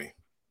fight for me.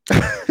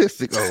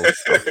 See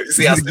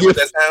how stupid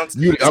that sounds?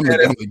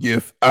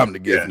 I'm the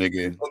gift,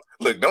 nigga.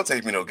 Look, don't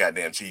take me no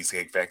goddamn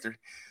Cheesecake Factory.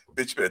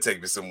 Bitch, you better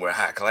take me somewhere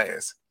high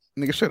class.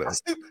 Nigga, shut up.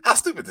 How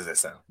stupid does that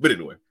sound? But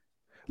anyway.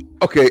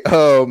 Okay,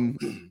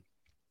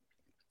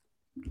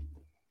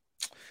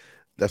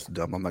 that's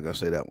dumb. I'm not gonna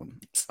say that one.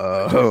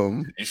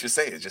 You should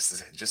say it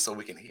just so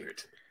we can hear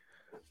it.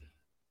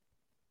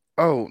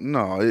 Oh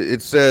no,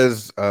 it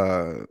says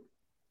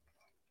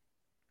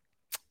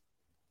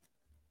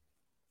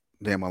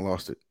damn, I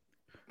lost it.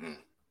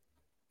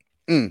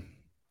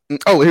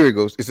 Oh, here it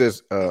goes. It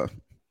says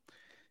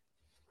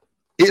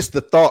it's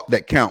the thought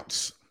that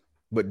counts,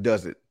 but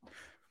does it?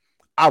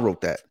 I wrote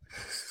that.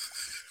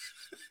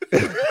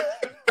 But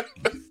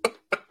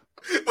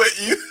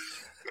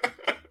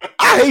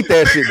I hate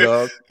that shit,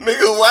 dog.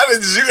 Nigga, why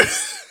did you?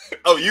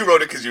 Oh, you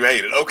wrote it because you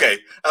hate it. Okay,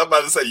 I was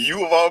about to say,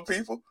 you of all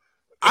people.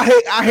 I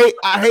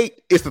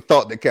hate. It's the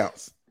thought that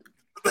counts.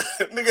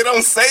 Nigga,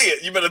 don't say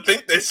it. You better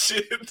think that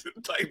shit.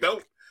 Like,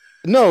 don't.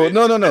 No.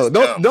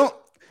 Don't.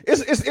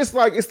 It's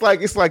like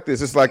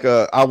this. It's like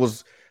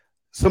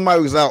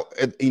somebody was out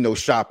at,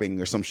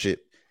 shopping or some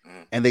shit,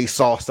 and they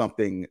saw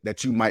something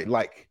that you might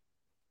like.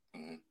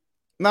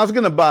 And I was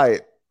gonna buy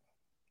it,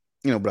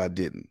 but I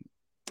didn't.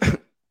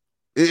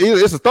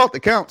 It's a thought that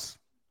counts.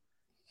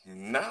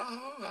 No,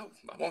 I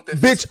want that.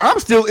 Bitch, I'm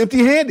still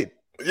empty-handed.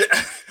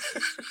 Yeah.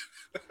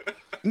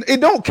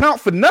 It don't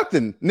count for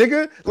nothing,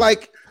 nigga.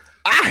 Like,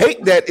 I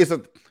hate that it's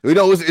a,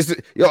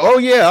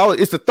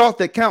 it's a thought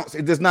that counts.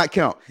 It does not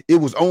count. It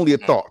was only a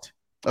thought.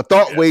 A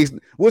thought weighs,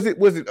 was it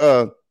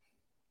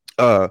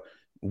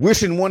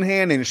wish in one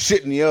hand and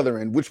shit in the other,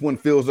 and which one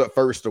fills up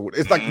first, or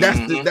it's like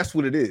that's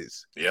what it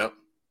is. Yep.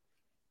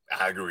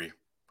 I agree.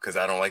 Because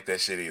I don't like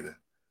that shit either.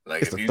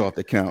 Like, it's a thought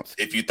that counts.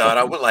 If you thought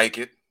I would like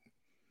it,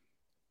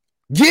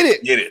 get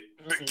it. Get it.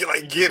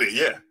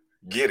 Yeah.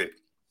 Get it.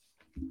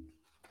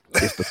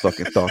 It's the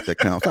fucking thought that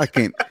counts. I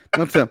can't.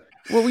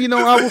 Well, you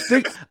know, I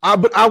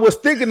was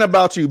thinking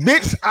about you,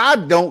 bitch. I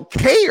don't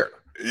care.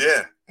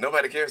 Yeah,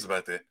 nobody cares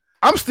about that.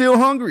 I'm still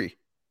hungry.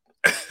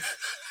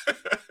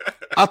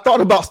 I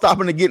thought about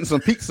stopping and getting some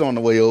pizza on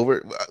the way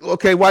over.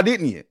 Okay, why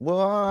didn't you? Well,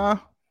 I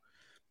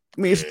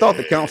mean, it's a thought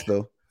that counts,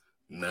 though.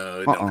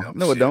 No, it don't count.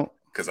 No, it don't.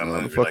 Because I'm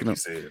hungry, like you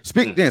said.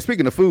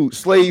 Speaking of food,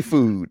 slave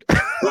food.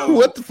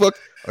 What the fuck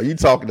are you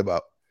talking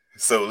about?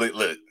 So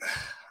look.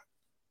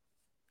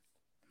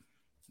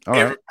 All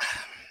right.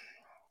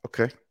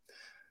 Okay.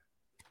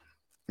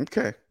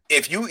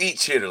 If you eat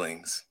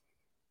chitterlings,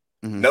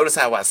 notice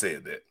how I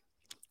said that.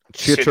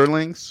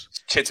 Chitterlings?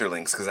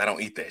 Chitterlings, because I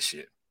don't eat that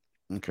shit.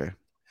 Okay.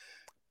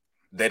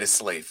 That is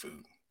slave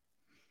food.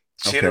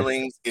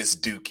 Chitterlings is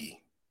dookie.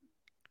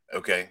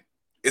 Okay?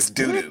 It's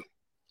doo-doo.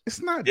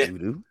 It's not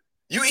doo-doo.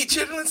 You eat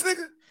chitterlings,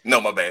 nigga? No,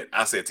 my bad.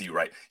 I said to you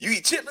right. You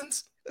eat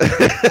chitlins?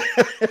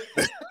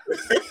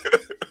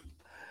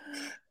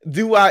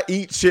 Do I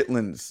eat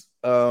chitlins?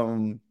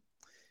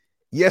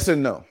 Yes or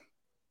no?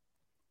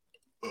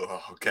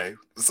 Okay.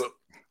 So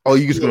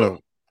you just gonna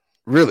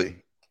really?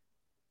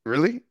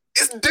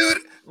 It's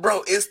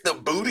bro, it's the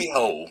booty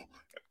hole.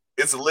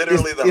 It's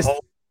literally the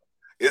hole.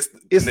 It's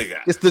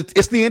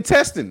the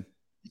intestine.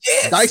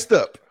 Yes. Diced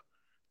up.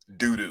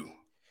 Doo-doo.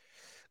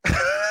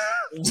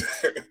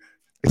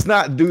 It's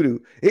not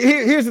doo-doo.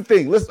 Here's the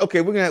thing. We're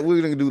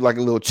gonna do like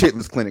a little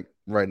chitlins clinic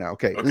right now.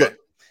 Okay. Look,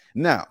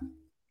 now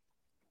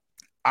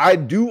I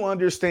do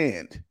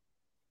understand.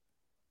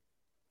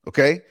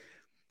 Okay.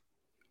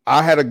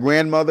 I had a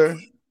grandmother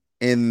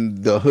in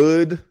the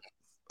hood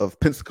of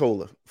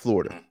Pensacola,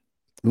 Florida.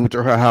 We went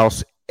to her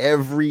house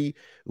every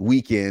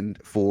weekend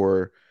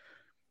for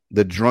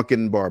the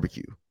drunken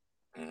barbecue,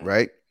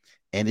 right?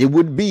 And it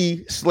would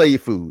be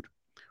slave food.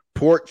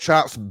 Pork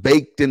chops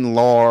baked in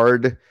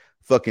lard,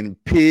 fucking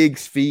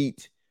pig's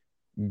feet,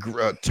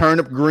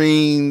 turnip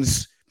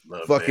greens,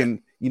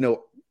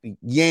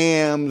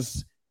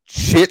 yams,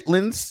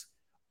 chitlins,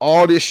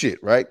 all this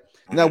shit, right?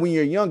 Now, when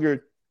you're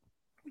younger,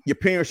 your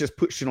parents just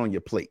put shit on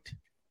your plate.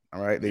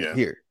 All right.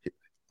 Here.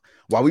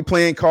 While we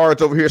playing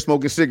cards over here,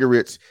 smoking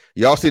cigarettes,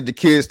 y'all sit at the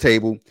kids'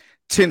 table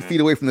 10 feet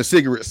away from the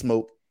cigarette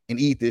smoke and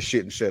eat this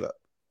shit and shut up.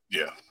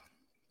 Yeah.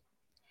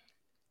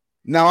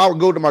 Now, I would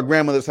go to my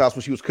grandmother's house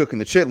when she was cooking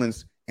the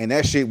chitlins, and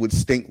that shit would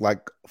stink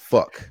like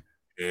fuck.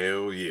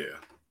 Hell yeah.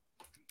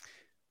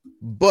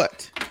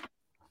 But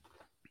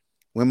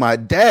when my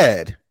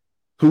dad,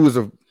 who was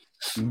a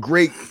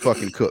great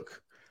fucking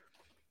cook,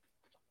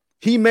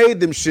 he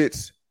made them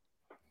shits,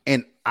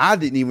 and I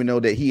didn't even know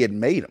that he had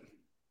made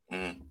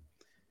them.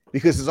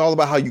 Because it's all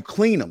about how you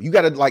clean them. You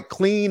got to like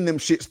clean them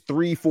shits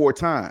 3-4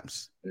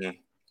 times.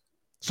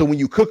 So when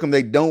you cook them,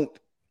 they don't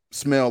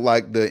smell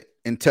like the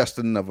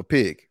intestine of a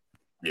pig.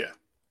 Yeah.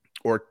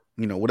 Or,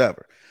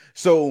 whatever.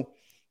 So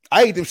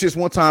I ate them shits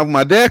one time when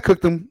my dad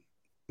cooked them,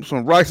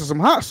 some rice and some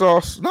hot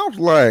sauce. And I was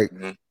like,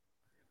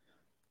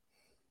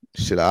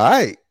 shit, all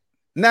right.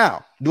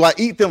 Now, do I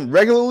eat them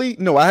regularly?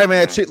 No, I haven't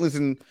had chitlins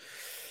in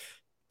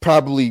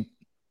probably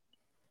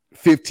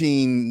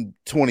 15,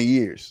 20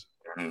 years.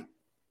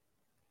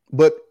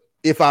 But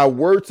if I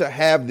were to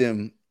have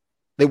them,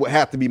 they would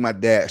have to be my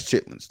dad's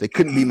chitlins. They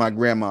couldn't be my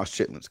grandma's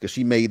chitlins because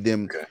she made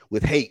them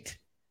with hate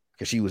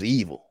because she was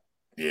evil.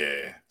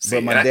 Yeah. See,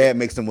 but my dad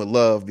makes them with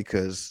love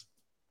because.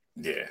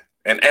 Yeah.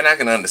 And I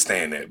can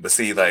understand that. But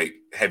see, like,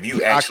 have you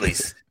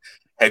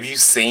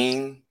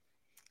seen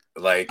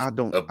like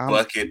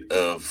bucket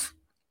of,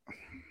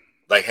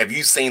 like, have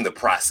you seen the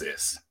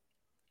process?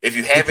 If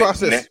you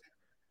haven't,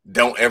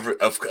 don't ever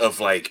of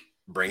like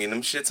bringing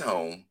them shits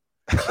home,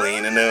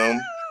 cleaning them,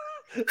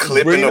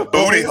 clipping the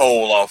booty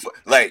hole off.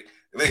 Like,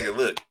 nigga,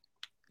 look,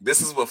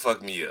 this is what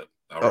fucked me up.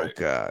 All right. Oh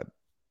God.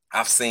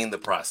 I've seen the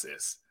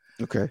process.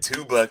 Okay.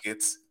 2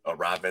 buckets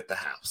arrive at the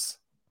house.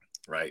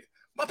 Right.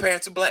 My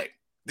parents are black.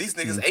 These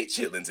niggas ate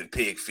chitlins and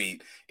pig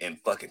feet and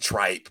fucking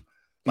tripe.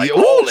 Like, tripe.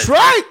 All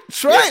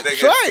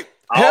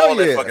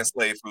that fucking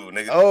slave food,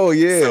 nigga. Oh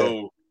yeah.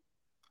 So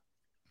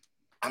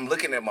I'm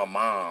looking at my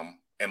mom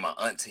and my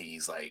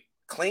aunties like,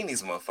 clean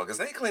these motherfuckers.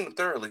 They ain't clean them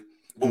thoroughly.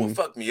 But what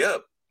fucked me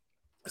up,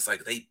 it's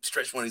like they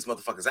stretched one of these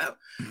motherfuckers out.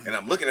 And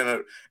I'm looking at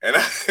her and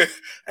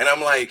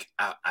I'm like,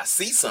 I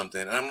see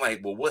something. And I'm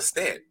like, well, what's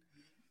that?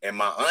 And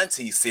my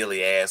auntie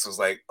silly ass was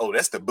like, oh,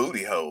 that's the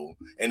booty hole.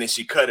 And then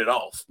she cut it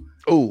off.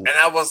 Oh. And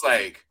I was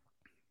like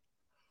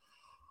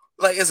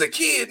as a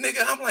kid,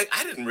 nigga, I'm like,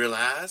 I didn't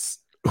realize.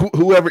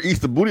 Whoever eats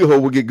the booty hole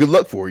will get good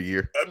luck for a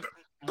year.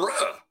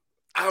 Bruh.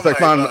 It's like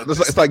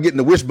it's like getting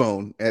the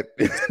wishbone at.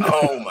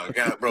 Oh my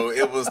god, bro!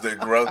 It was the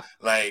growth.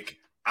 Like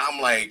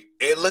I'm like,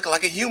 it looked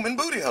like a human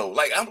booty hole.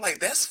 Like I'm like,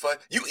 that's fun.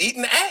 You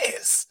eating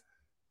ass?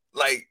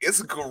 Like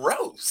it's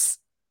gross.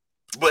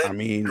 But I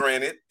mean,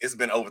 granted, it's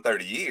been over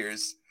 30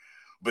 years,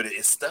 but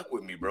it stuck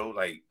with me, bro.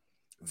 Like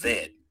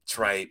that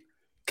tripe,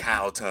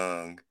 cow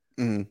tongue,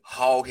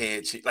 hog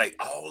head, like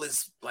all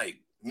this like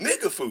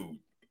nigga food.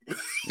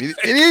 it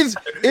is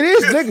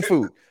nigga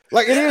food.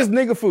 Like it is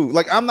nigga food.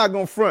 Like I'm not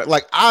gonna front.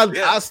 Like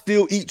I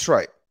still eat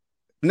tripe.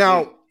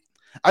 Now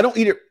I don't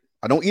eat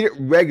it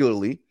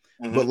regularly,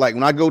 but like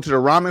when I go to the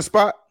ramen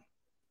spot,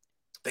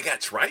 they got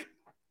tripe.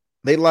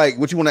 They like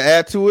what you want to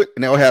add to it,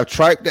 and they'll have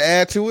tripe to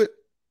add to it.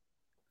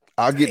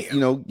 I'll get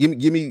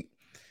give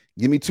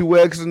me 2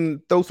 eggs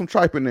and throw some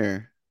tripe in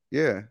there.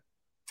 Yeah.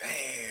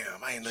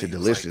 Damn, I ain't know shit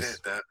delicious.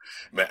 Like that,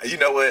 man, you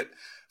know what?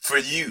 For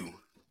you,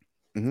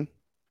 I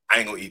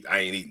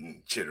ain't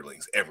eating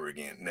chitterlings ever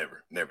again.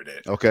 Never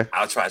that. Okay.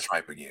 I'll try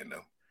tripe again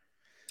though.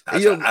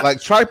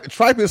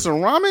 Tripe is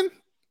some ramen?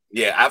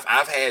 Yeah,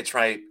 I've had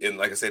tripe, and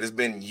like I said, it's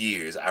been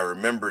years. I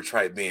remember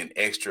tripe being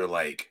extra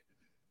like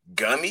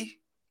gummy.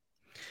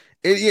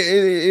 It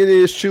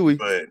is chewy.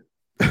 But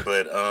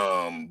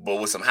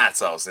with some hot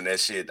sauce and that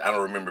shit, I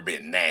don't remember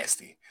being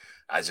nasty.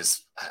 I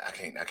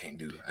can't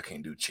do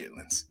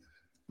chitlins.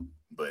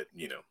 But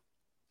you know,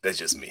 that's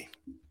just me.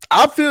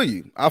 I feel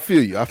you. All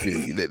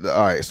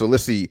right, so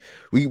let's see.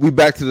 We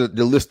back to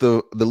the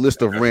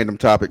list of random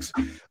topics.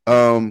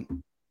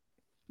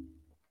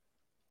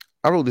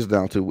 I wrote this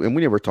down too, and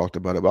we never talked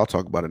about it, but I'll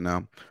talk about it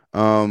now.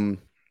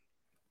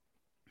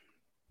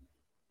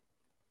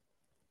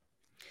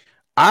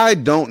 I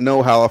don't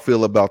know how I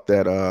feel about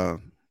that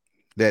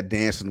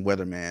dancing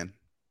weatherman.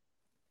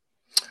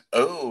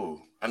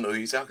 Oh, I know who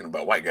you're talking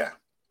about. White guy.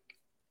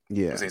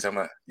 Yeah. What's he talking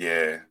about?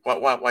 Yeah.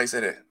 Why you say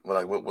that? Well,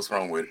 like, what's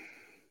wrong with it?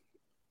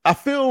 I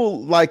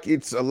feel like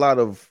it's a lot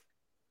of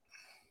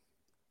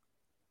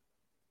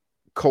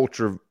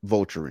culture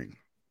vulturing.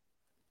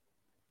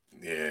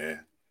 Yeah.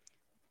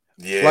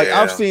 Like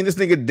I've seen this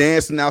nigga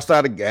dancing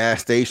outside of gas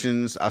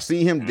stations. I've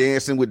seen him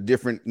dancing with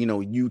different,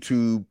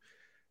 YouTube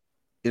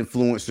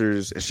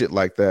influencers and shit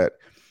like that.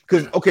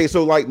 Because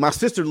so like my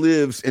sister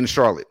lives in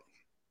Charlotte,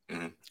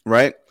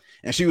 right?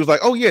 And she was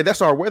like, "Oh yeah,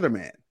 that's our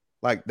weatherman.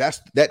 Like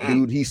that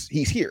dude. He's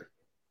here,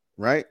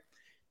 right?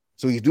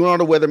 So he's doing all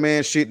the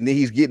weatherman shit, and then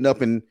he's getting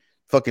up and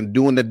fucking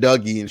doing the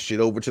Dougie and shit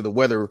over to the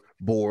weather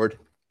board,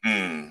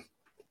 doing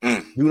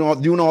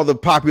all the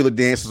popular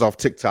dances off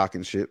TikTok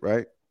and shit,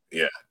 right?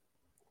 Yeah.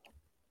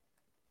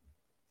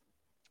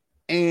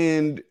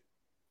 And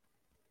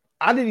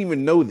I didn't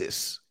even know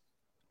this.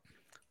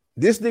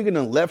 This nigga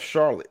done left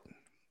Charlotte.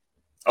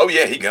 Oh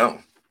yeah, he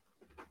gone.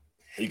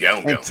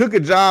 And took a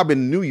job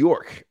in New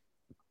York.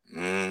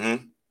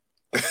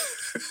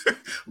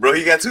 Bro,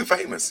 he got too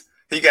famous.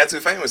 He got too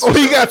famous.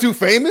 He got too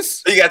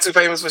famous? He got too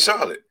famous for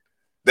Charlotte.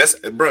 That's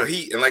bro.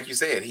 And like you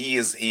said, he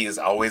is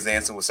always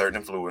dancing with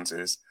certain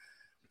influencers.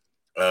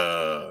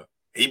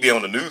 He be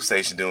on the news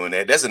station doing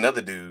that. That's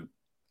another dude.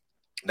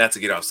 Not to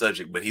get off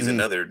subject, but he's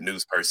another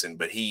news person.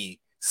 But he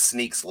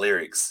sneaks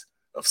lyrics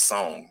of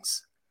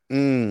songs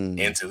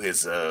into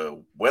his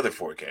weather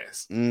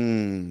forecast.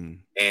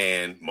 And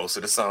most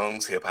of the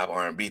songs, hip hop,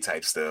 R&B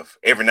type stuff.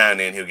 Every now and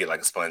then he'll get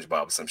like a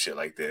SpongeBob or some shit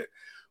like that.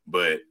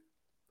 But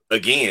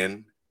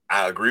again,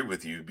 I agree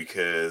with you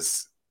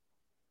because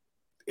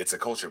it's a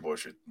culture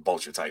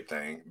vulture type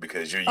thing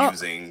because you're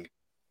using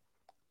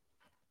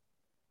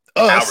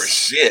our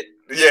shit,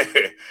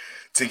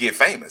 to get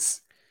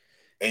famous.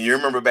 And you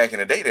remember back in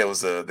the day, there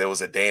was a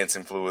dance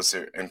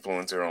influencer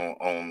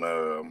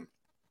on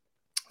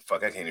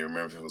fuck, I can't even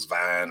remember if it was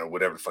Vine or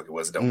whatever the fuck it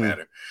was. It don't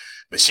matter.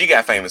 But she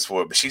got famous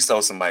for it. But she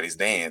stole somebody's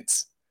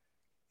dance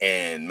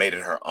and made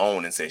it her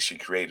own and said she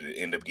created it.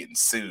 Ended up getting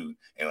sued,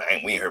 and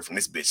we ain't heard from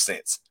this bitch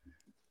since.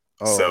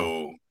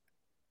 So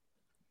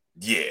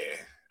yeah,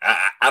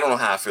 I don't know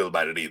how I feel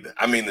about it either.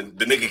 I mean,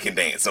 the nigga can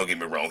dance. Don't get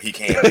me wrong, he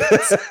can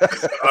dance.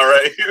 All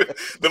right,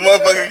 the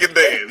motherfucker can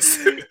dance.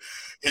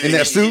 In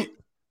that suit.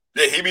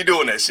 He be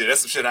doing that shit.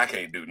 That's some shit I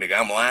can't do, nigga.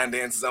 I'm line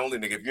dances only,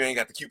 nigga. If you ain't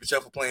got the Cupid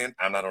Shuffle playing,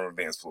 I'm not on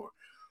the dance floor.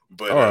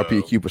 But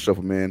R.I.P. Cupid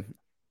Shuffle, man.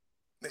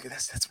 Nigga,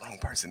 that's the wrong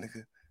person,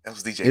 nigga. That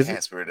was DJ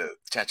Casper, the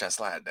Cha-Cha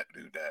Slide. That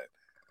dude died.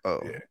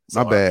 Oh, yeah.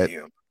 So my bad.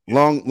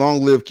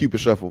 Long live Cupid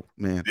Shuffle,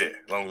 man. Yeah,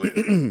 long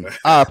live.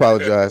 I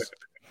apologize.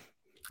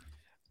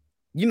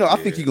 I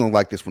think you're gonna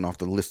like this one off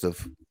the list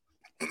of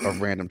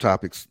random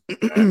topics.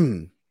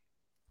 This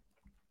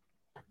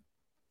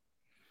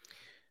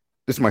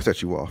might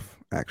set you off,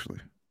 actually.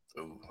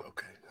 Oh,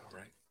 okay, all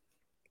right.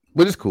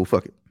 But it's cool.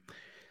 Fuck it.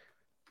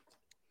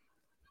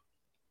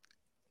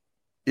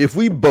 If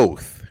we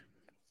both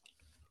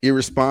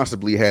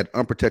irresponsibly had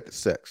unprotected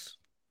sex,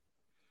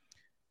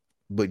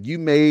 but you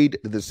made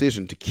the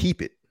decision to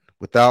keep it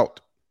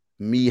without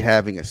me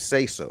having a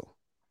say so,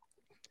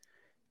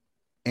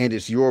 and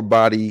it's your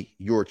body,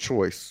 your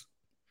choice,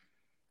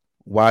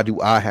 why do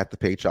I have to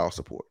pay child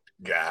support?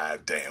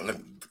 God damn. Let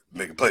me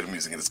nigga play the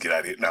music and let's get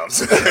out of here. No,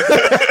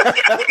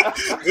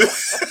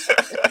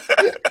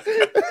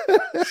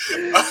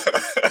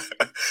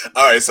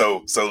 All right,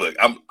 so look,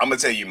 I'm gonna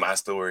tell you my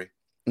story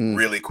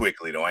really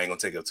quickly, though. I ain't gonna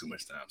take up too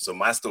much time. So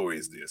my story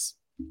is this.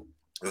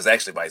 It was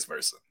actually vice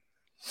versa.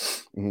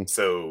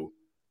 So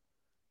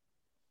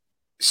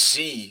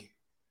she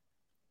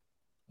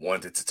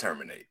wanted to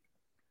terminate,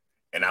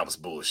 and I was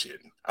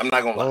bullshitting. I'm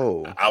not gonna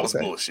lie. I was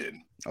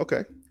bullshitting.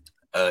 Okay.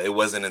 It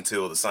wasn't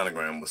until the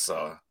sonogram was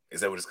saw.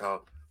 Is that what it's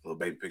called? Little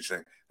baby picture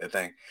thing. That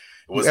thing.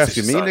 It was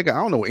asking me, nigga.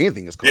 I don't know what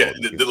anything is called. Yeah,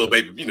 the little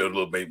baby. You know, the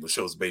little baby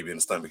shows baby in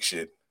the stomach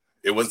shit.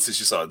 It wasn't until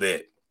she saw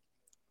that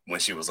when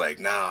she was like,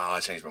 "Nah, I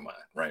changed my mind."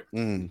 Right.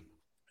 And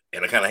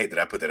I kind of hate that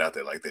I put that out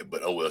there like that,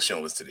 but oh well, she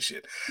don't listen to the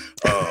shit.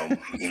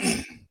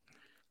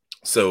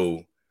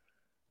 So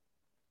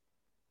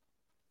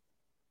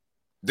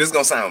this is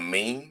gonna sound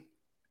mean,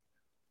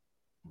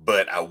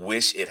 but I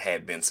wish it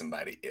had been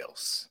somebody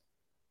else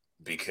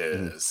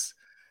because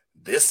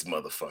this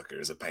motherfucker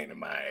is a pain in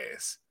my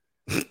ass.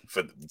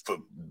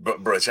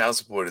 Bro, child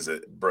support is I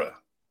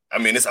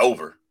mean, it's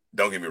over.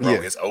 Don't get me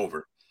wrong, it's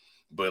over.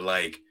 But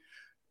like,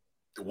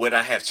 would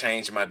I have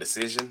changed my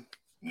decision?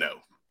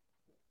 No,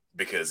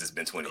 because it's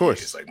been 20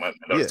 years. Like my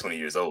daughter's 20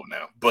 years old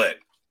now. But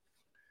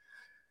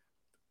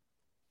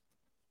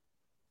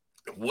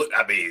what?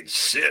 I mean,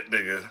 shit,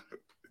 nigga.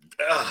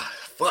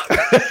 Fuck.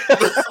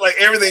 Like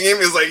everything in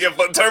me is like, yeah,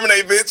 fuck,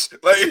 terminate, bitch.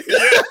 Like,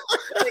 yeah,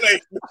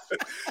 terminate.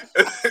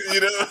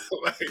 You know,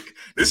 like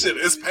this shit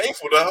is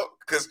painful, dog.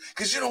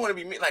 Because you don't want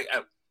to be me. Like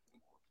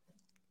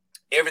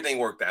everything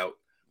worked out,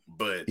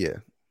 but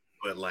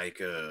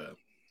like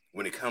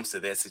when it comes to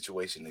that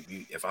situation,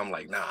 if I'm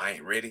like, nah, I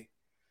ain't ready.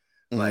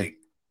 Like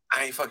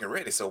I ain't fucking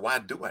ready. So why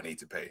do I need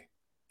to pay?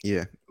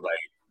 Yeah.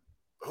 Like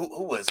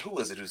who was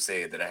it who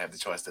said that I have the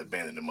choice to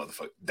abandon the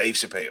motherfucker? Dave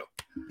Chappelle.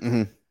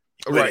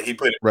 He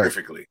put it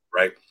perfectly,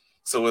 right?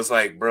 So it's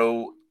like,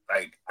 bro,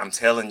 like I'm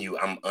telling you,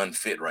 I'm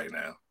unfit right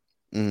now.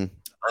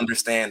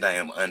 Understand I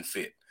am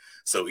unfit.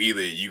 So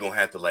either you're gonna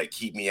have to like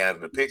keep me out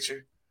of the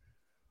picture,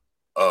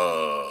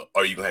 or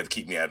you're gonna have to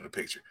keep me out of the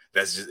picture.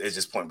 It's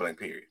just point blank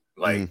period.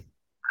 Like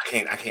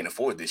I can't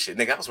afford this shit.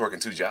 Nigga, I was working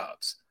 2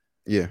 jobs.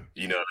 Yeah.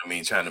 You know what I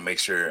mean? Trying to make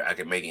sure I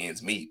could make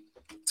ends meet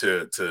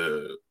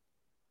to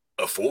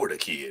afford a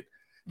kid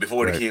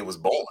before the kid was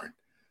born.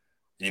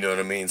 You know what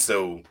I mean?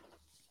 So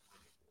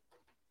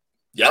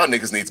y'all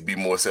niggas need to be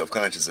more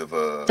self-conscious of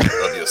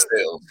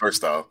yourself,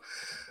 first off.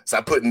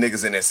 Stop putting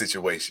niggas in that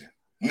situation.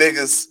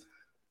 Niggas,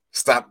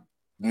 stop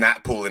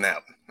not pulling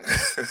out.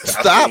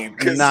 Stop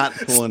not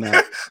pulling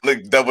out.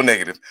 Look, double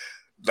negative.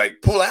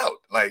 Like, pull out.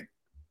 Like,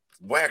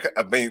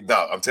 I mean,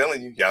 dog, I'm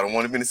telling you, y'all don't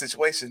want to be in a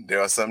situation.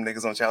 There are some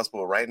niggas on child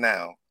support right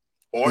now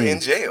or in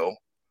jail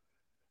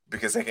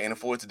because they can't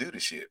afford to do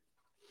this shit.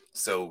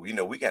 So, you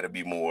know, we got to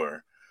be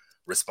more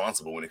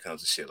responsible when it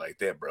comes to shit like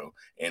that, bro.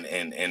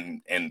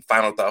 And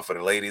final thought for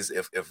the ladies: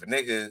 if a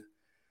nigga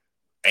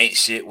ain't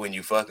shit when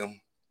you fuck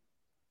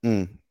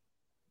him,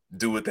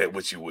 do with that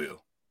what you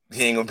will.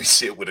 He ain't gonna be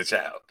shit with a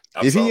child.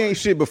 If he ain't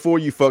shit before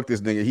you fuck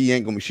this nigga, he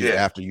ain't gonna be shit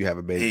after you have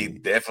a baby. He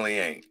definitely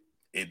ain't.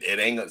 It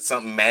ain't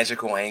something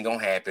magical ain't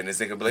gonna happen. This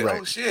nigga be like,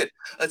 oh shit,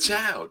 a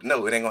child.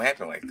 No, it ain't gonna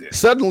happen like this.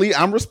 Suddenly,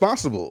 I'm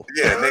responsible.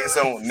 Yeah,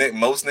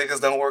 most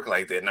niggas don't work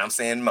like that, and I'm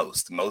saying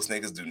most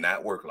niggas do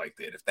not work like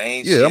that. If they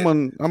ain't shit,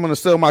 I'm gonna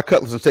sell my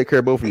cutlass and take care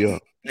of both of y'all.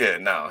 Yeah,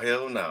 no,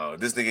 hell no.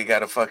 This nigga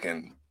got a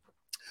fucking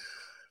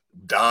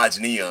Dodge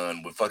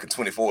Neon with fucking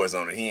 24s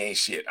on it. He ain't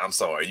shit. I'm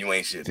sorry, you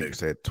ain't shit. Nigga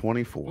said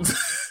 24.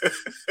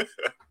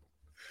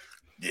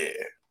 Yeah.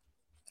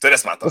 So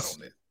that's my thought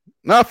on it.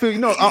 No, I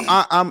feel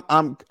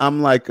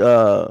I'm like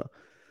there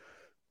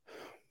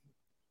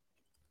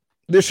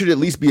should at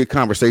least be a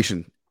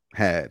conversation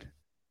had.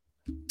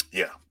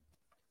 Yeah.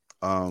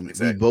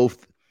 Exactly. We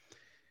both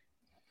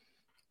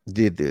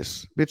did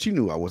this. Bitch, you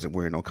knew I wasn't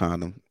wearing no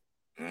condom.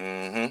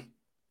 You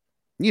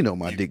know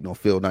my dick don't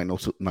feel like no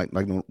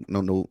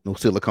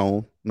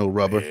silicone, no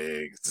rubber.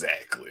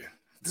 Exactly.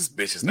 This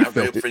bitch is not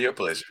built for your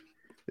pleasure.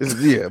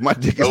 My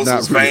dick is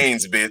not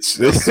veins, bitch.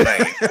 Those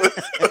veins.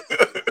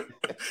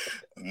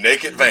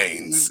 Naked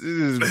veins. This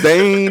is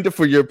veined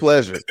for your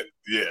pleasure.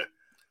 Yeah.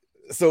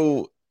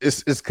 So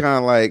it's kind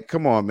of like,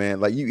 come on, man.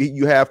 Like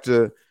you have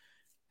to.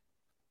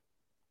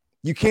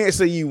 You can't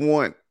say you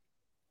want.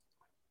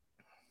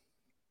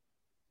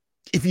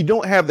 If you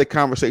don't have the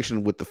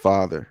conversation with the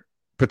father,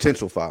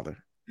 potential father,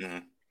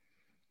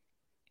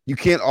 you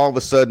can't all of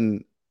a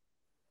sudden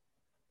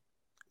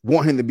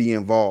want him to be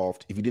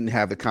involved if you didn't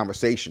have the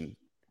conversation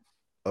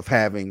of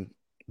having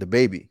the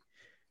baby.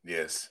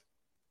 Yes.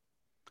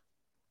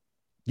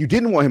 You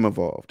didn't want him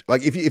involved.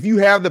 Like if you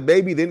have the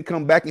baby, then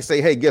come back and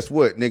say, "Hey, guess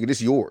what, nigga? This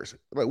is yours."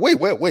 Like, wait,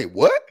 what?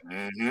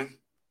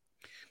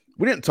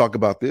 We didn't talk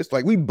about this.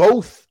 Like we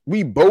both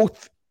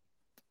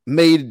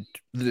made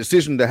the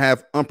decision to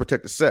have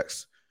unprotected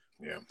sex.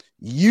 Yeah.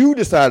 You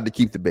decided to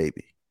keep the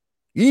baby.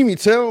 You didn't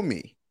even tell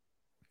me.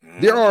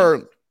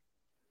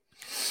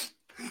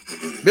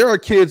 There are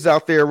kids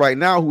out there right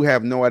now who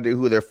have no idea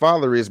who their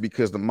father is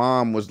because the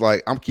mom was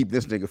like, I'm keeping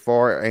this nigga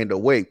far and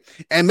away.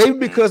 And maybe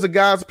because the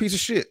guy's a piece of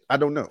shit. I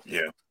don't know.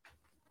 Yeah.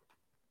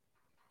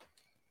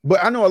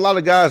 But I know a lot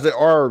of guys that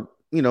are,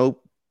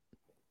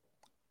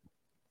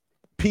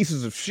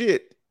 pieces of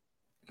shit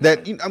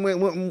that I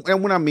mean,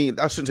 when I mean,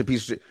 I shouldn't say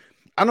pieces of shit.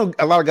 I know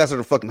a lot of guys that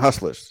are fucking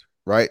hustlers,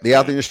 right? They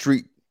out there in the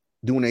street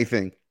doing their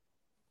thing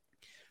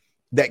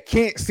that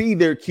can't see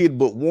their kid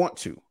but want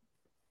to,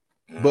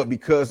 but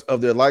because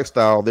of their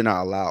lifestyle, they're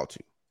not allowed to.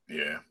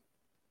 Yeah.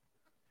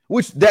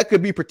 Which that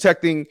could be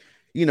protecting,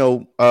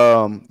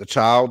 the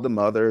child, the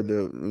mother,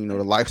 the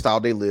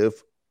lifestyle they live.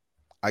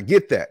 I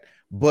get that,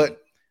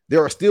 but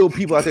there are still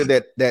people out there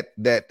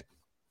that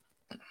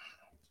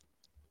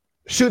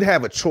should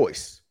have a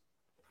choice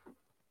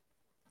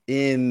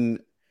in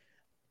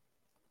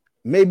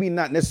maybe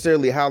not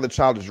necessarily how the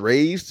child is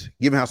raised,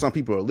 given how some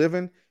people are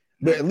living,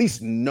 but at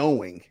least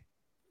knowing,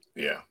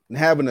 and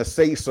having a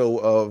say so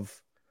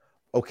of,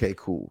 okay,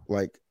 cool.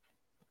 Like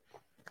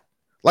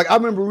I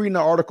remember reading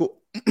an article,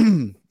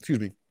 excuse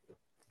me,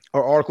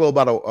 an article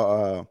about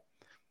a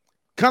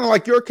kind of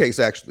like your case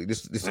actually.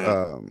 This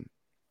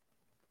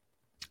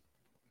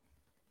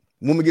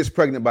woman gets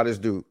pregnant by this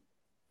dude,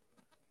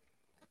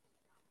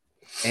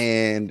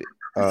 and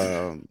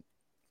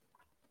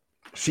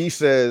she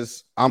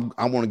says, I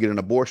want to get an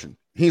abortion.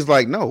 He's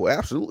like, no,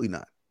 absolutely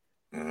not.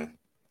 And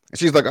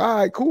she's like, all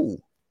right,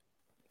 cool.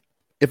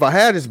 If I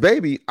had this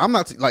baby, I'm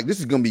not like, this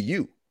is gonna be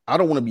you. I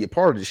don't want to be a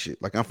part of this shit.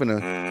 Like, I'm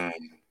finna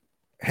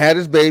have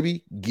this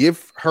baby,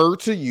 give her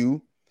to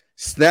you,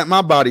 snap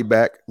my body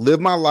back, live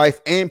my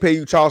life, and pay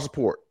you child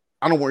support.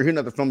 I don't want to hear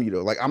nothing from you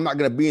though. Like, I'm not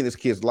gonna be in this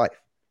kid's life.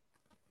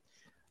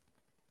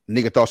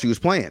 Nigga thought she was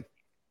playing.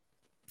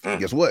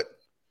 Guess what?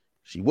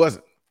 She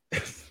wasn't.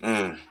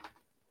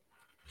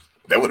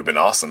 That would have been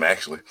awesome,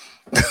 actually,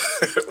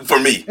 for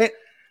me.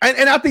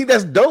 And I think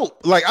that's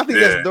dope. Like, I think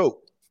that's dope.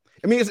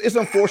 I mean, it's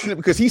unfortunate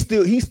because he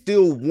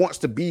still wants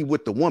to be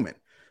with the woman,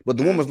 but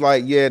the woman's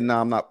like, yeah, no,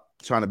 I'm not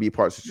trying to be a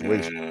part of the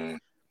situation.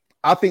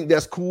 I think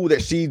that's cool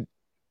that she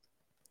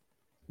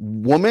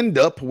womaned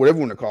up, whatever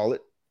you want to call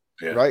it,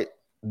 right?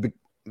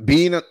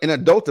 Being an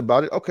adult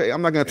about it. Okay,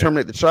 I'm not going to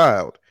terminate the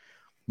child,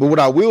 but what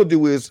I will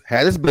do is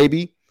have this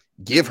baby,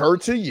 give her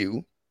to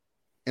you,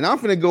 and I'm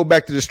going to go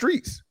back to the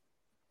streets.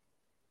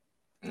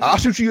 I'll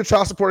shoot you a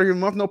child support every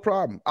month, no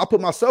problem. I'll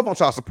put myself on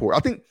child support. I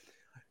think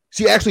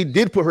she actually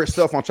did put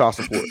herself on child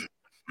support.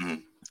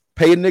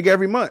 Pay a nigga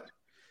every month.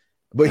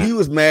 But he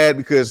was mad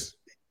because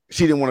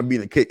she didn't want to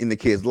be in the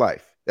kid's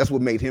life. That's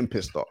what made him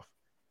pissed off.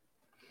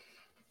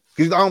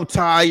 Because I'm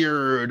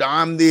tired.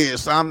 I'm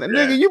this. I'm that.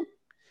 Nigga,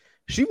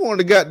 she wanted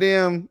to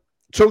goddamn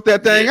choke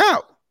that thing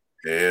out.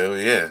 Hell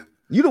yeah.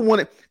 You don't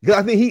want it. Because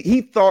I think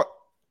he thought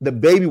the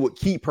baby would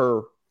keep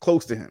her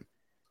close to him.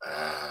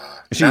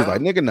 And she was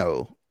like, nigga,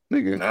 no.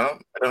 Nigga. No,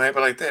 I don't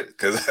happen like that.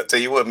 Because I tell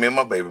you what, me and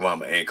my baby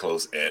mama ain't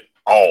close at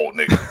all,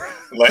 nigga.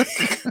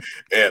 Like,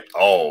 at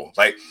all.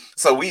 Like,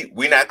 so we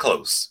not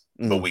close,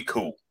 but we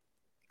cool.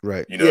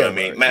 Right. You know what I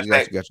mean? Matter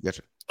of fact,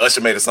 gotcha.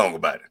 Usher made a song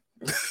about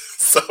it.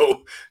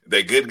 So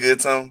that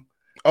good song.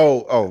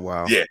 Oh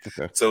wow. Yeah.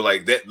 Okay. So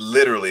like that,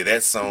 literally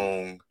that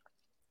song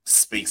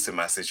speaks to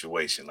my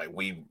situation. Like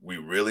we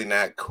really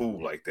not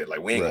cool like that.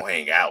 Like we ain't gonna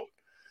hang out.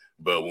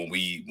 But when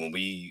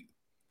we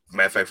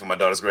matter of fact, for my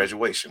daughter's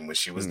graduation, when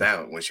she was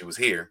when she was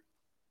here,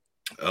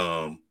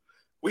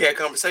 we had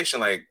conversation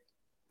like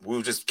we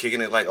were just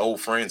kicking it like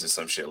old friends or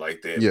some shit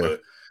like that. Yeah.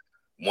 But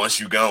once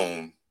you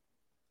gone,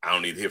 I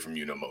don't need to hear from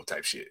you no more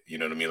type shit. You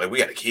know what I mean? Like we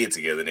got a kid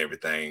together and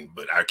everything,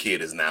 but our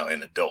kid is now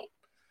an adult.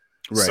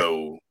 Right.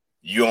 So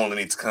you only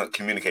need to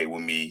communicate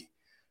with me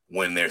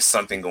when there's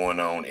something going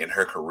on in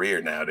her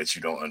career now that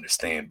you don't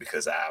understand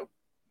because I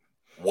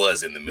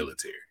was in the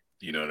military.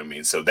 You know what I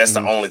mean? So that's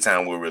the only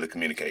time we'll really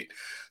communicate.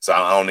 So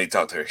I don't need to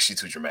talk to her. She's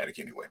too dramatic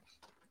anyway.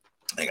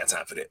 I ain't got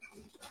time for that.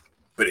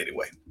 But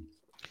anyway.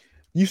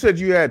 You said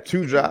you had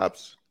 2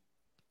 jobs?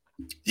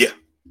 Yeah.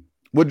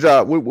 What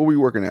job? What were you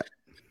working at?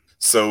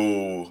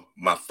 So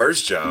my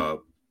first job,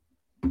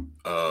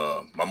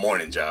 my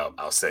morning job,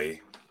 I'll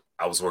say,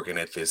 I was working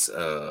at this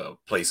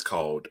place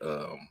called,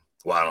 I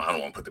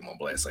don't want to put them on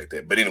blast like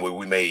that. But anyway,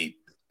 we made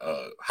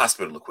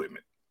hospital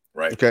equipment,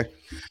 right? Okay.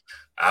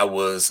 I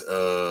was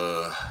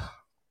a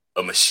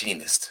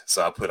machinist.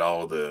 So I put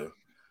all the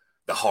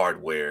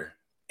hardware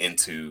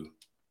into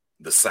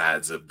the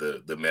sides of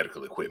the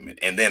medical equipment.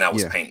 And then I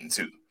was painting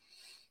too.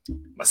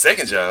 My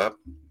second job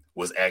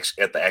was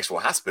actually at the actual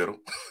hospital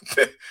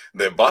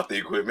that bought the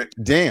equipment.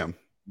 Damn.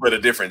 But a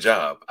different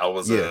job. I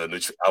was a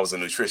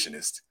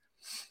nutritionist.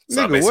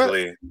 So Nigga,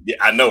 basically,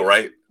 I know,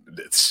 right?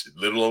 It's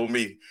little old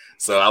me.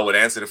 So I would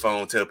answer the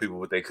phone, tell people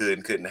what they could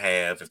and couldn't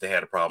have. If they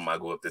had a problem, I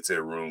go up there to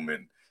their room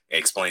and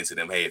explain to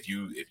them, hey, if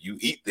you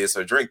eat this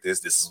or drink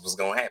this, this is what's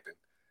gonna happen.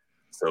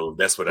 So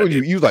that's what I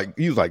did. You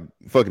was like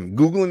fucking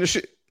Googling the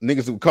shit.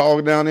 Niggas would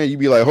call down there. You'd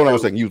be like, hold on a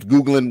second. You was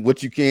Googling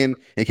what you can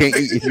and can't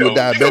eat if you're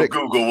diabetic.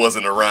 Google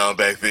wasn't around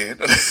back then.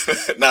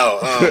 No.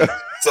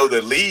 So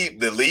the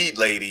lead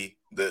lady,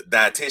 the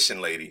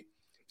dietitian lady,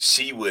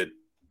 she would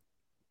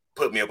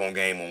put me up on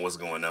game on what's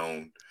going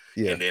on.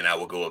 Yeah. And then I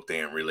would go up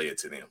there and relay it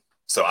to them.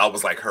 So I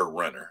was like her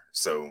runner.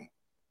 So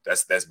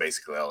that's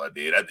basically all I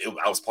did.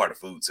 I was part of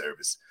food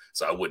service.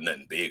 so I wasn't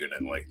nothing big or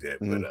nothing like that.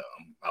 But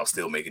I was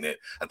still making it.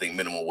 I think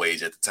minimum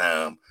wage at the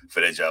time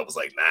for that job was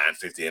like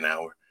 $9.50 an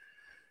hour,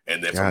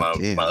 and then for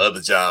my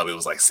other job it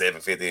was like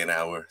 $7.50 an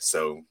hour.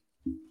 So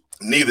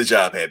neither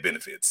job had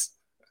benefits.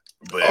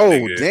 But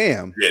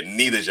damn, yeah,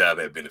 neither job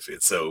had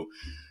benefits. So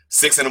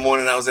 6 a.m.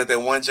 I was at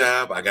that one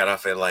job. I got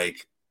off at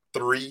like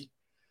 3.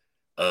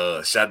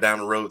 Shot down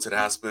the road to the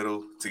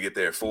hospital to get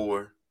there at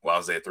 4. Well, I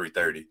was there at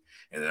 3:30,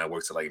 and then I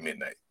worked till like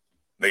midnight.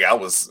 Like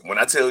when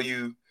I tell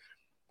you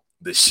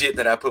the shit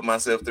that I put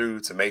myself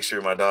through to make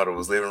sure my daughter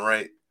was living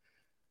right,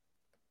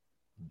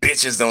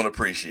 bitches don't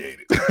appreciate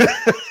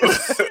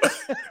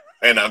it.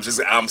 And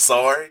I'm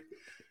sorry,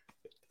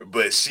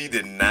 but she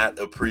did not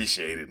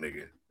appreciate it,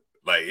 nigga.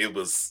 Like it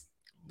was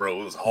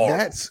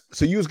horrible.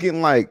 So you was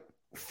getting like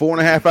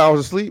 4.5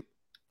 hours of sleep?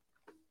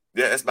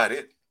 Yeah, that's about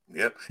it.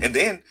 Yep. And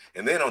then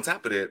on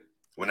top of that,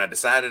 when I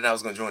decided I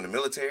was going to join the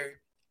military,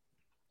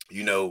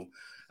 I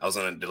was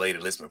on a delayed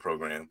enlistment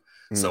program.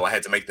 So I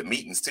had to make the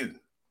meetings too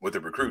with the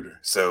recruiter.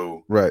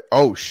 So right.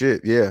 Oh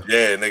shit. Yeah.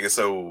 Yeah, nigga.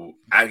 So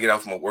I get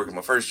off my work at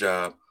my first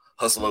job,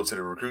 hustle up to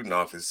the recruiting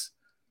office.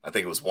 I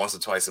think it was once or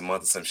twice a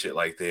month or some shit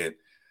like that.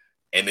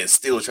 And then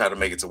still try to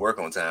make it to work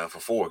on time for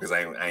 4 because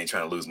I ain't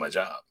trying to lose my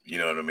job. You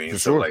know what I mean?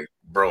 So like,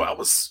 bro, I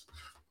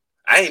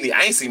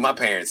ain't see my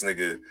parents,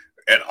 nigga,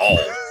 at all.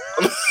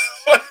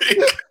 Like,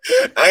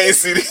 I ain't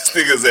see these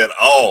niggas at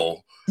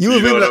all. You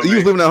was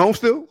living at home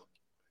still?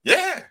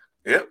 Yeah.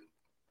 Yep.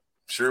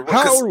 Sure was.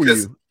 How old were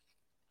you?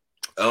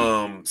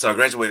 So I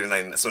graduated in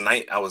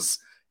 19. I was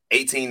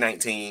 18,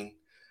 19.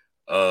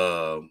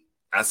 I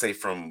say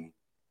from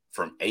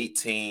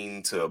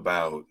 18 to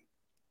about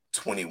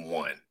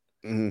 21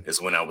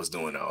 is when I was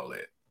doing all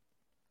that.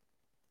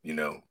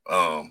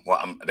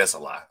 That's a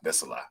lie.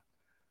 That's a lie.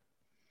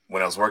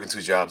 When I was working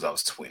 2 jobs, I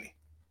was 20.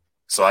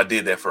 So I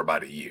did that for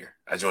about a year.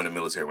 I joined the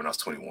military when I was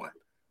 21.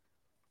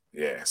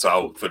 Yeah.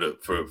 So for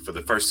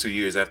the first 2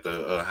 years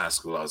after high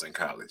school, I was in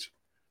college.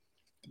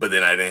 But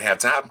then I didn't have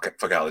time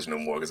for college no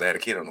more because I had a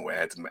kid on the way. I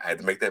had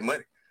to make that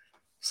money.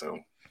 So,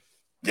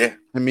 yeah.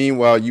 And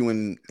meanwhile, you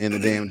in the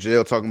damn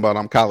jail talking about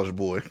I'm college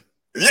boy.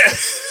 Yeah.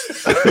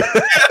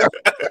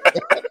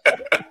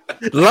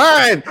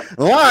 lying,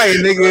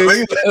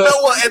 nigga.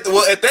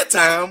 At that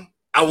time,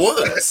 I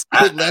was.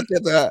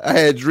 I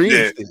had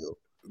dreams still.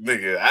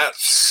 Nigga.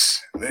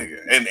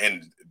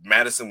 And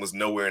Madison was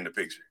nowhere in the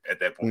picture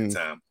at that point in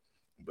time.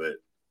 But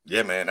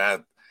yeah, man, I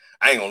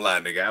ain't gonna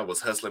lie, nigga. I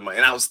was hustling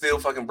and I was still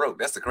fucking broke.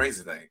 That's the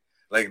crazy thing.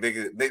 Like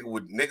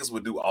niggas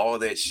would do all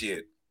that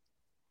shit,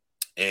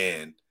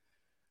 and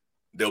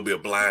there'll be a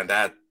blind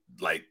eye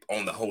like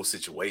on the whole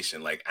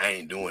situation. Like I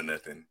ain't doing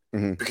nothing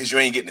because you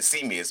ain't getting to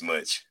see me as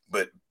much.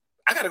 But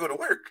I gotta go to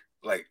work.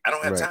 Like I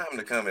don't have time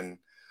to come and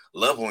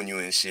love on you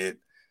and shit.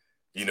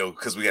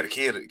 Because we got a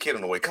kid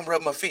on the way. Come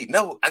rub my feet.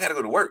 No, I gotta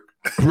go to work.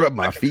 Rub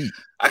my feet.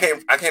 I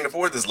can't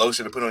afford this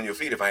lotion to put on your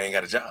feet if I ain't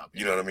got a job.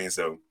 You know what I mean?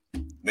 So,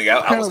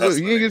 nigga, I was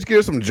hustling. You ain't just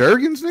give some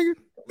Jergens, nigga?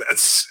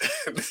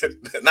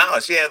 Nah,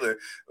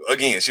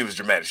 she was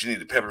dramatic. She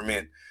needed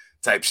peppermint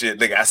type shit.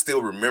 Nigga, I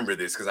still remember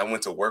this because I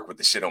went to work with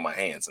the shit on my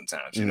hands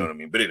sometimes. You know what I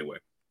mean? But anyway.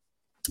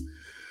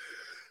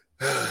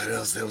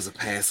 That was a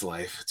past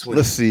life.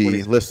 Let's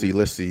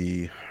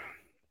see.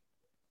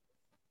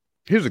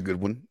 Here's a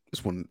good one.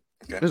 This one.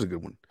 Okay. Here's a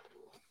good one.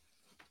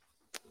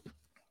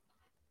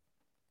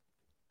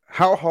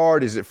 How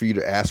hard is it for you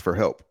to ask for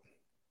help?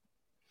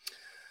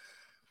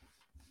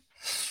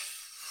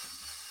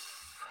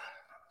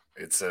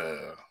 It's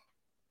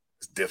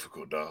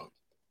difficult, dog.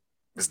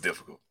 It's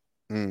difficult.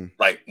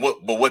 Like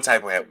what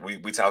type of help?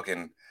 We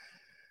talking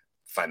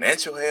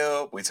financial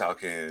help? We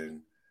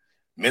talking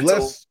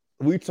mental?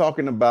 We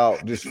talking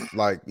about just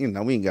like, we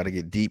ain't got to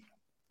get deep.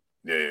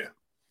 Yeah.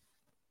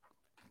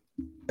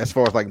 As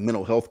far as like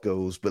mental health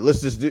goes, but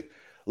let's just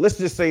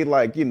say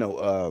like,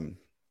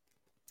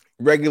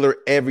 regular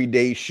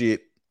everyday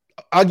shit.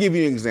 I'll give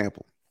you an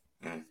example.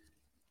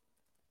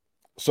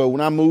 So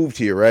when I moved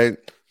here, right?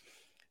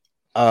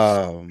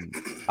 I'll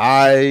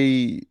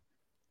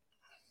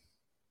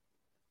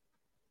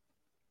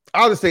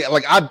just say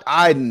like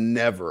I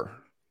never,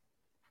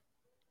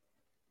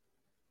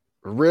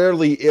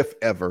 rarely if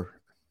ever,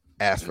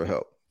 ask for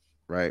help,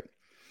 right?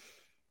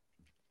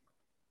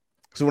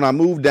 So when I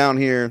moved down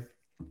here,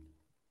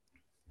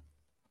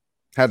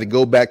 had to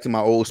go back to my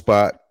old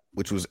spot,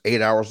 which was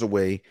 8 hours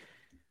away.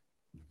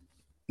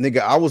 Nigga,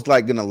 I was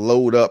like gonna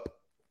load up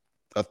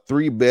a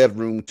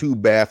 3-bedroom,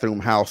 2-bathroom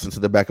house into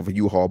the back of a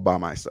U-Haul by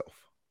myself.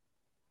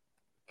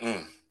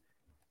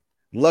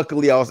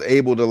 Luckily, I was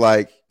able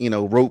to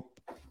rope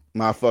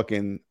my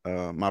fucking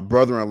my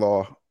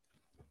brother-in-law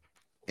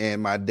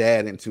and my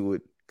dad into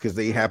it because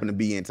they happened to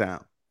be in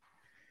town.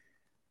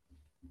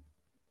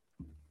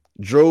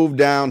 Drove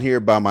down here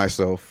by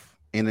myself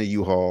in a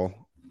U-Haul,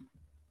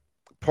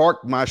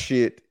 parked my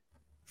shit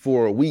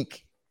for a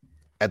week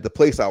at the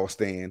place I was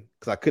staying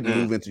because I couldn't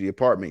move into the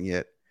apartment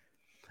yet.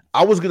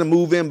 I was going to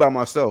move in by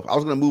myself. I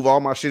was going to move all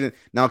my shit in.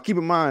 Now, keep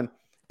in mind,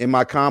 in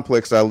my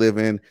complex I live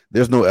in,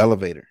 there's no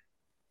elevator.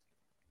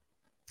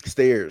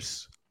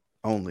 Stairs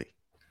only.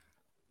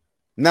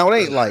 Now it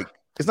ain't like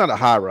it's not a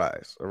high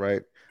rise, all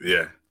right?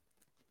 Yeah.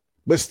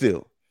 But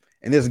still.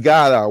 And this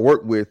guy that I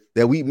work with,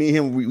 that me and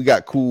him, we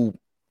got cool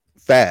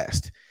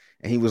fast.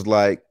 And he was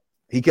like,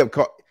 he kept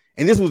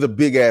and this was a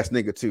big ass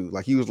nigga too.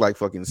 Like he was like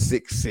fucking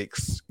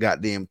 6'6",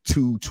 goddamn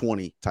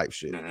 220 type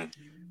shit. Mm-hmm.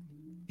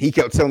 He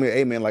kept telling me,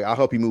 hey man, like I'll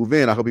help you move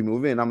in.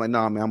 I'm like,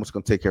 nah, man, I'm just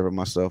gonna take care of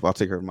myself. I'll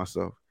take care of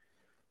myself.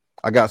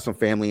 I got some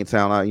family in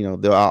town.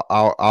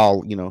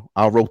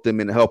 I'll rope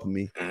them into helping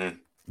me. Mm-hmm.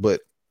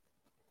 But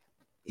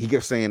he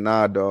kept saying,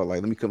 nah, dog,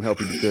 like let me come help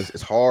you because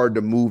it's hard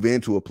to move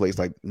into a place.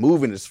 Like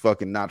moving is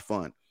fucking not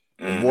fun.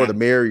 Mm-hmm. The more the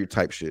merrier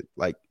type shit.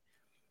 Like,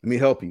 let me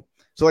help you.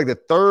 So like the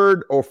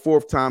third or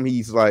fourth time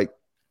he's like,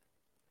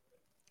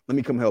 let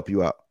me come help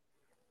you out.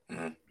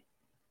 Mm-hmm.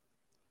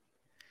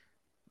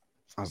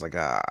 I was like,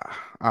 all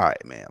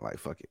right, man. Like,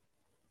 fuck it.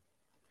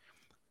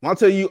 I'll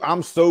tell you,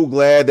 I'm so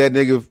glad that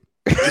nigga.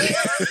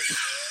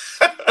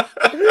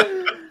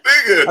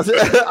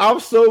 I'm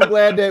so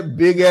glad that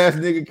big ass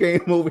nigga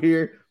came over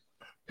here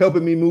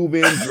helping me move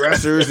in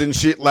dressers and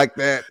shit like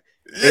that.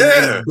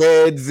 Yeah. And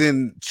beds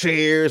and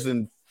chairs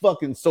and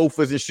fucking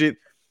sofas and shit.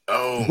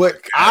 Oh,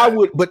 but I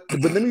would, but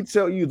let me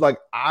tell you, like,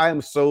 I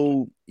am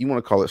so, you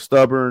want to call it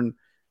stubborn.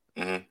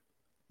 Mm-hmm.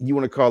 You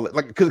want to call it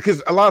like,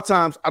 because a lot of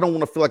times I don't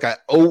want to feel like I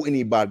owe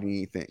anybody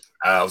anything.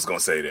 I was going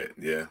to say that.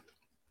 Yeah.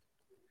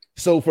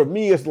 So for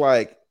me, it's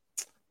like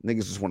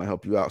niggas just want to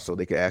help you out so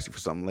they can ask you for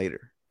something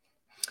later.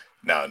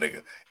 Nah,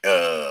 nigga.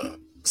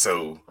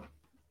 So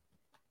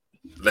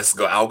let's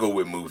go. I'll go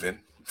with moving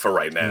for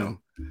right now.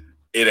 Mm.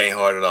 It ain't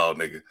hard at all,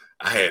 nigga.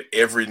 I had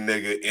every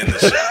nigga in the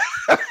shop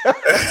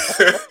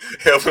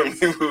helping me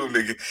move,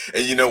 nigga.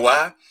 And you know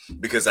why?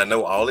 Because I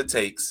know all it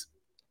takes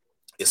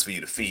is for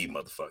you to feed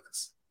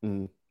motherfuckers.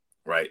 Mm.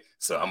 Right?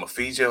 So I'm going to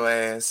feed your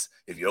ass.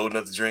 If you're old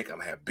enough to drink, I'm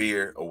going to have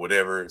beer or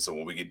whatever. So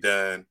when we get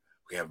done,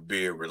 we have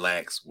beer,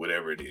 relax,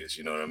 whatever it is.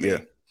 You know what I mean? Yeah.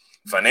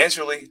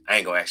 Financially, I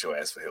ain't going to ask your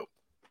ass for help.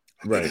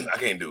 Right. I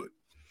can't do it.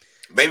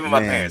 Maybe my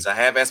parents. I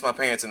have asked my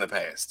parents in the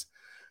past.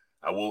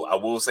 I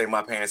will say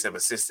my parents have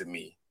assisted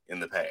me in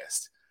the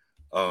past.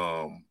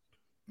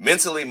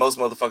 Mentally, most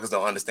motherfuckers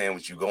don't understand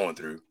what you're going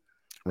through.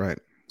 Right.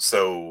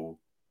 So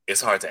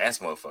it's hard to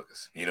ask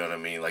motherfuckers. You know what I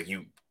mean? Like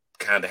you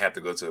kind of have to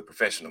go to a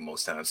professional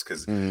most times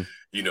because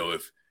you know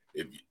if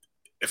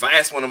I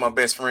ask one of my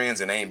best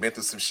friends and they ain't been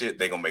through some shit,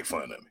 they gonna make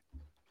fun of me.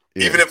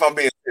 Yeah. Even if I'm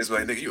being this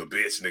way, nigga, you a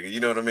bitch, nigga. You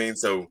know what I mean?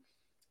 So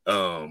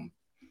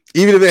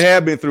even if they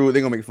have been through it,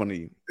 they're gonna make fun of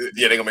you.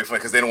 Yeah, they're gonna make fun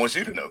because they don't want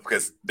you to know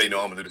because they know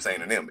I'm gonna do the same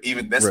to them.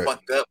 Even that's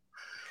fucked up.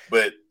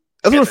 But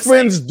that's what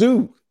friends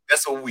do.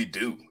 That's what we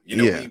do. You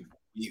know,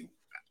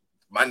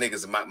 my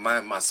niggas,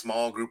 my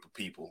small group of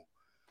people,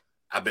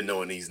 I've been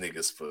knowing these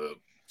niggas for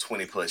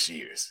 20 plus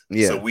years.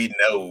 Yeah. So we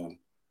know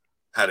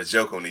how to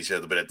joke on each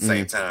other, but at the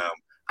same time,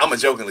 I'm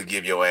gonna jokingly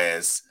give your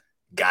ass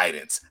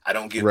guidance. I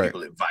don't give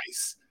people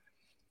advice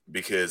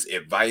because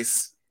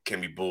advice can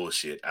be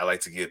bullshit. I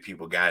like to give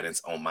people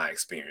guidance on my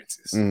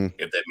experiences,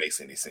 if that makes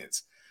any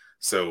sense.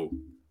 So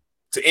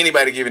to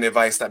anybody giving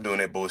advice, stop doing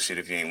that bullshit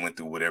if you ain't went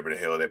through whatever the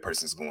hell that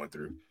person's going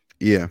through.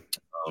 Yeah.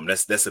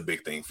 That's a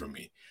big thing for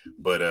me.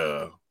 But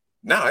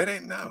no, it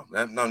ain't no,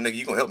 nigga,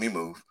 you gonna help me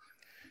move.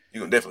 You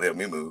gonna definitely help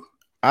me move.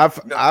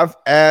 I've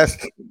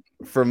asked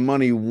for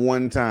money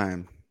one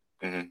time.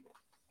 Mm-hmm.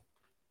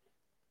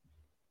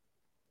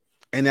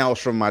 And that was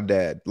from my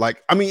dad.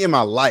 Like, I mean, in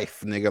my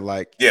life, nigga,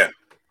 like. Yeah.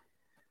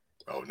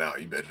 Oh, no,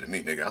 you better than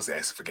me, nigga. I was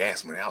asking for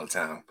gas money all the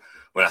time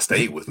when I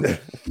stayed with him.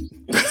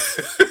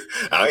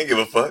 I ain't give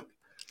a fuck.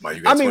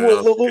 I mean,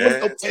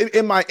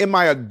 in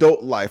my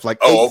adult life, like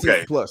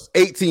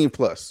 18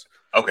 plus.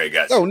 Okay,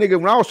 gotcha. So, nigga,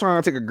 when I was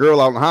trying to take a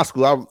girl out in high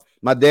school,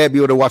 my dad be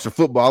able to watch the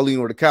football. I lean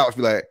over the couch,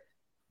 be like,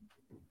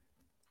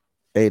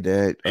 hey,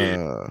 Dad,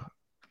 you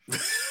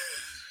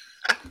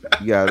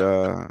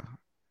got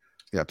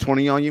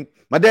 20 on you?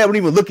 My dad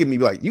wouldn't even look at me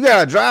like, you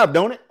got to drive,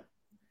 don't it?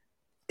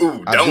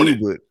 Ooh, don't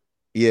it? But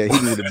yeah,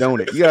 he would have done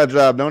it. You got to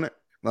drive, don't it?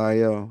 Like,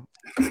 yo,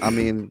 I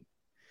mean,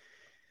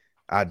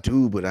 I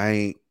do, but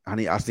I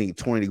need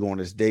 20 to go on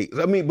this date.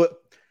 I mean,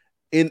 but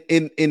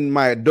in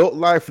my adult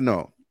life,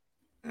 no.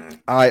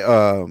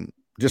 I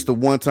just the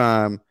one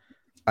time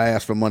I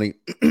asked for money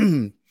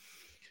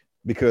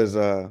because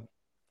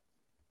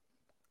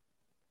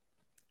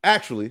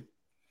actually,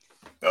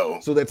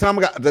 so the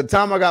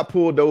time I got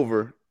pulled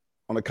over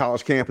on a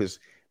college campus,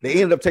 they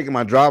ended up taking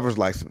my driver's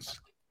license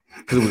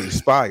because it was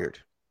expired.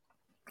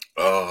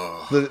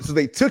 Oh, so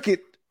they took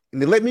it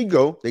and they let me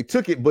go. They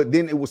took it, but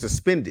then it was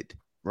suspended,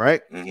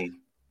 right? Mm-hmm.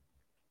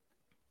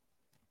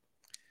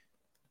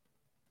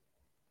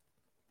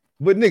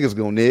 But niggas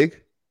go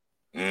nig.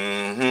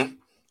 Mm-hmm.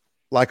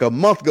 Like a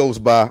month goes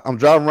by, I'm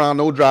driving around,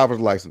 no driver's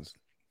license.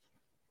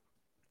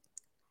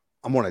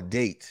 I'm on a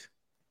date.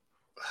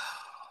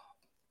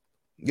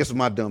 Guess what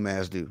my dumb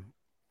ass do?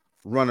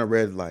 Run a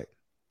red light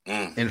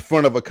in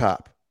front of a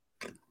cop.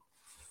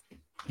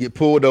 Get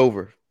pulled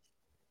over.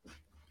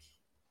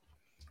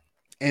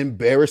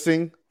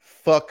 Embarrassing?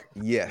 Fuck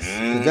yes.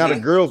 Now the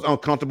girl's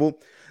uncomfortable.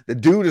 The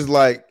dude is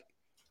like,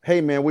 hey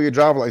man, where your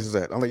driver's license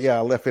at? I'm like, yeah,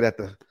 I left it at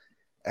the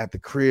At the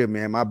crib,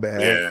 man. My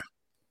bad. Yeah.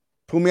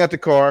 Pull me out the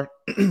car.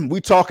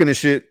 We talking and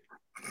shit.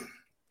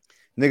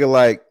 Nigga,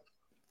 like,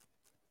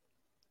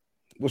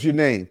 what's your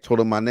name? Told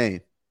him my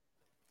name.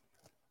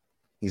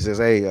 He says,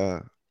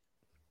 hey,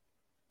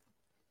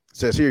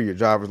 says here your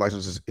driver's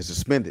license is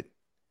suspended.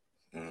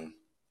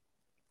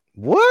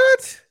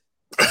 What?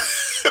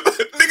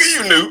 Nigga,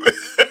 you knew.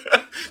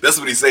 That's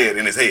what he said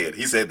in his head.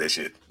 He said that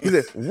shit. He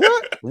said,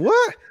 what?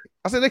 What?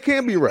 I said, that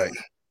can't be right.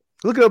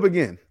 Look it up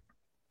again.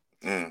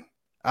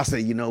 I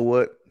said, you know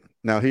what?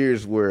 Now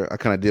here's where I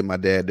kind of did my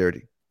dad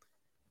dirty.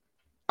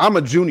 I'm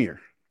a junior.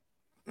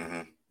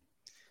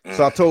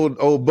 So I told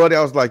old buddy,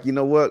 I was like, you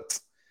know what?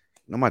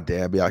 You know, my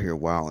dad be out here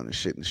wilding and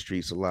shit in the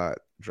streets a lot,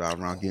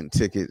 driving around getting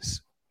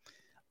tickets.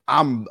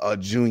 I'm a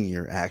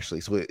junior,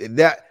 actually. So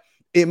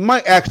it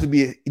might actually be,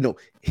 you know,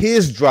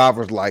 his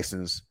driver's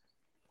license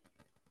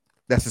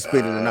that's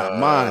suspended and not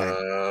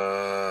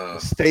mine,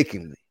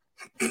 mistakenly.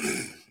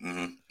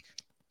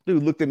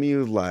 Dude looked at me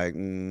and was like,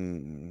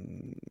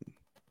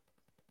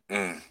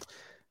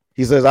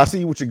 He says, I see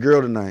you with your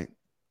girl tonight,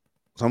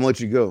 so I'm gonna let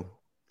you go.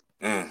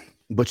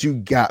 But you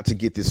got to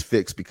get this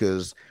fixed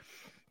because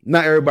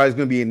not everybody's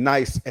gonna be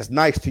as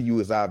nice to you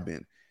as I've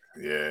been.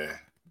 Yeah.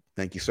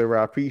 Thank you, sir.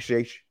 I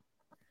appreciate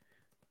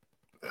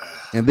you.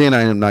 And then I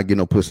ended up not getting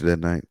no pussy that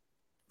night.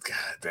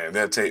 God damn,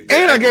 that'll take.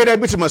 And I gave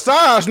that bitch a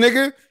massage,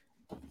 nigga.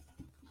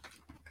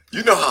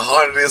 You know how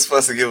hard it is for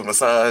us to give a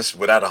massage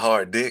without a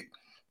hard dick,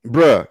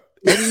 bruh.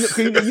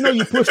 You know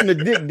you pushing the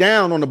dick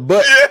down on the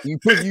butt. Yeah.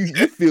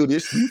 You feel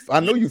this. I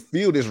know you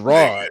feel this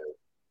rod,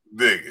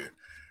 nigga.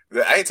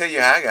 I ain't tell you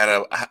how I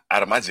got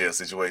out of my jail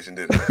situation,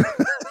 did I?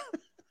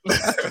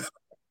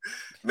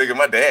 Nigga,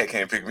 my dad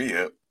can't pick me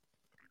up.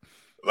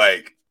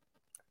 Like,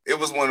 it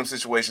was one of them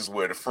situations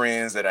where the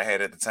friends that I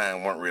had at the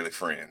time weren't really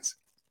friends.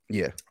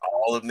 Yeah.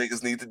 All of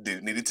niggas needed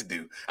to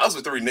do. I was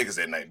with 3 niggas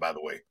that night, by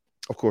the way.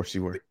 Of course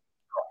you were.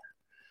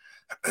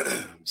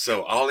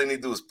 So all they need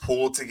to do is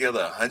pull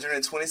together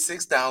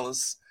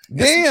 $126.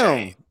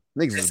 Damn.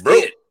 Niggas is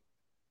broke. It.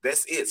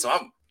 That's it. So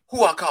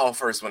who I call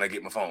first when I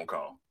get my phone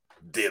call?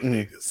 Them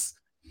niggas.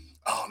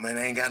 Oh man,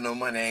 I ain't got no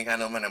money.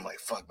 I'm like,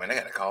 fuck, man, I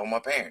gotta call my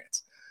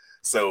parents.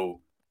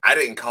 So I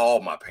didn't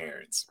call my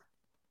parents.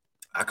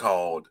 I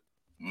called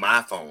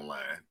my phone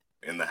line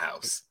in the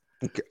house.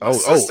 Okay.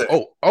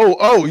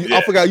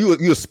 I forgot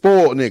you a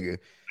spoiled nigga.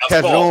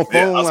 Has your own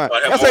phone line.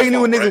 That's how you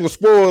knew a nigga was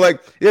spoiled.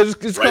 Like, yeah,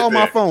 just right call there.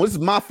 My phone. This is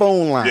my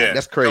phone line. Yeah,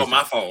 that's crazy.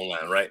 My phone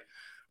line, right?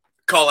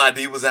 Call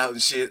ID was out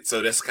and shit.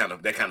 So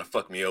that kind of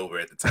fucked me over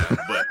at the time.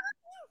 But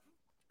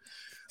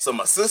so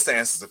my sister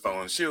answers the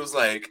phone. She was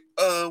like,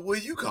 where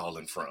you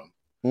calling from?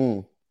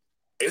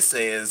 It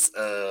says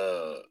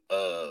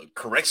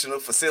correctional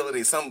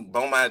facility, some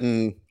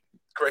Beaumont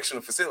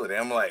correctional facility.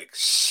 I'm like,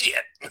 shit.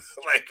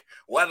 Like,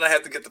 why did I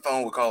have to get the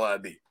phone with call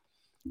ID?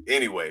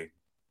 Anyway,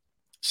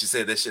 she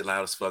said that shit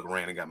loud as fuck,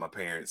 ran and got my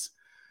parents.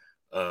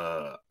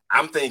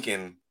 I'm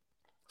thinking,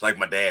 like,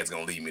 my dad's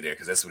gonna leave me there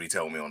because that's what he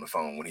told me on the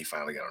phone when he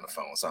finally got on the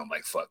phone. So I'm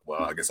like, fuck,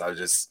 well, I guess I'll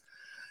just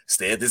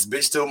stay at this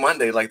bitch till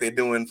Monday like they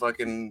do in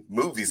fucking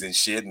movies and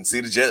shit and see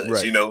the judge.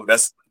 Right. You know,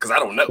 that's because I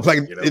don't know. Like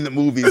in the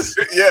movies.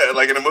 Yeah,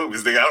 like in the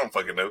movies, nigga, I don't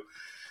fucking know.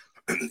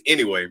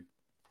 Anyway,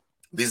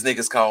 these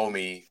niggas call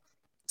me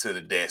to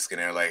the desk and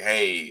they're like,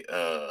 hey,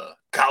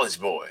 college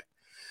boy,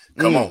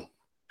 come on.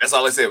 That's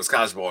all they said was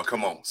college boy,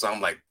 come on. So I'm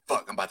like,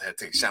 fuck, I'm about to have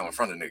to take a shower in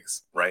front of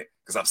niggas, right?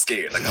 Because I'm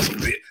scared. Like,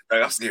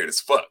 I'm scared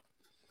as fuck.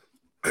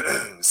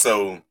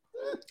 So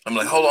I'm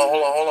like, hold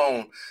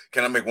on.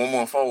 Can I make one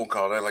more phone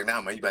call? They're like, nah,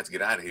 man, you about to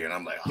get out of here. And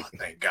I'm like, oh,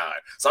 thank God.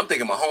 So I'm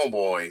thinking my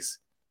homeboys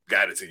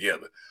got it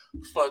together.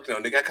 Fuck no,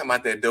 nigga, I come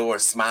out that door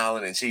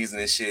smiling and cheesing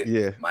and shit.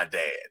 Yeah. My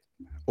dad.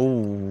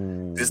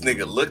 Oh. This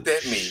nigga looked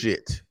at me.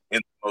 Shit. In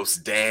the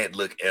most dad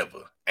look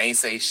ever. Ain't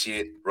say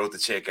shit, wrote the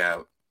check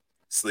out.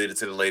 Slid it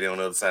to the lady on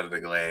the other side of the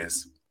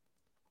glass.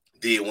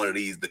 Did one of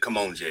these, the come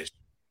on gesture.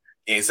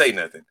 He ain't say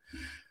nothing.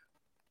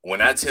 When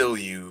I tell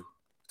you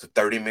the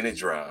 30-minute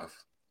drive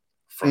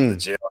from the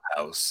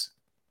jailhouse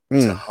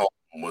to home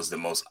was the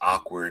most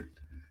awkward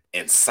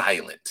and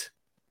silent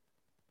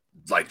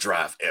like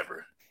drive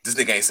ever. This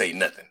nigga ain't say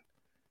nothing.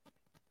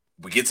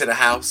 We get to the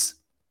house.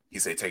 He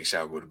say, take a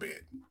shower, go to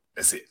bed.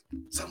 That's it.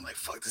 So I'm like,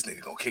 fuck, this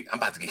nigga I'm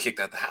about to get kicked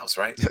out the house,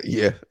 right?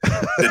 Yeah.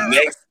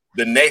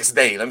 The next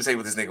day, let me tell you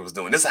what this nigga was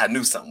doing. This is how I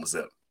knew something was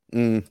up.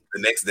 The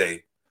next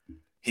day,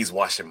 he's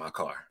washing my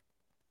car.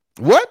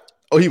 What?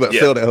 Oh, he about to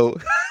sell that hoe.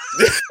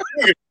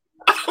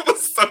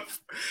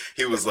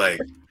 He was like,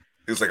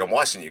 I'm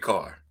washing your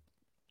car.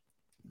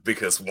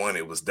 Because 1,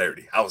 it was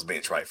dirty. I was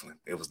being trifling.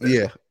 It was dirty.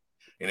 Yeah.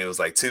 And it was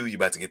like, 2, you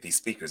about to get these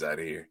speakers out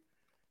of here.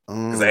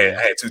 Because I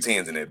had 2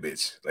 10s in that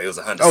bitch. Like, it was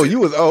 100. Oh, you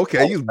was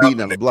okay. You was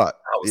beating on the block.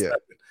 Yeah.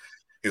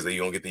 He was like, you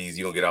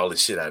gonna get all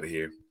this shit out of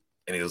here.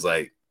 And he was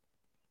like,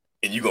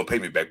 and you gonna pay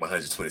me back my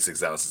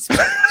 $126.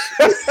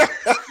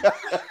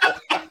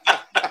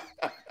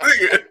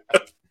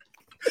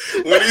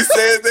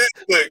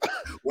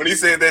 When he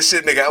said that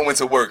shit, nigga, I went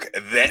to work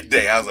that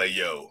day. I was like,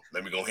 yo,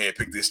 let me go ahead and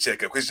pick this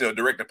check up. Because,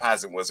 direct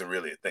deposit wasn't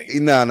really a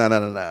thing. No.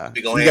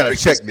 We go ahead and pick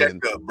this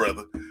check up,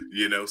 brother.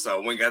 You know, so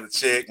I went got the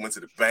check, went to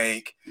the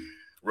bank,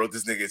 wrote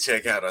this nigga a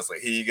check out. I was like,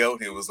 here you go.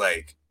 And it was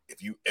like,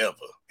 if you ever,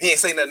 he ain't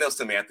say nothing else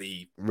to me after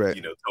he, told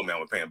me I'm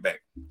gonna pay him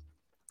back.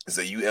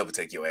 So you ever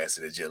take your ass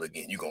to the jail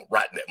again, you gonna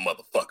rot that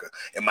motherfucker.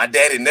 And my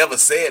daddy never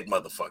said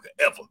motherfucker,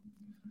 ever.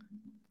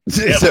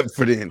 Except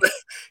for then.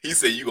 He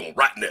said, you gonna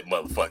rot in that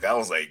motherfucker. I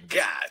was like,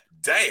 God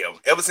damn.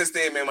 Ever since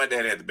then, man, my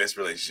daddy had the best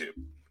relationship.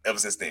 Ever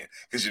since then.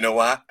 Because you know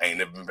why? I ain't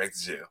never been back to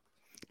jail.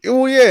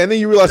 Oh, yeah. And then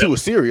you realize he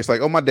was serious.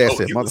 Like, my dad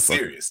said, he motherfucker. Was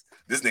serious.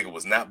 This nigga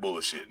was not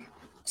bullshitting.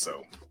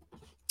 So,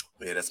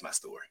 yeah, that's my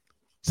story.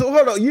 So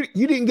hold on, you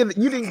didn't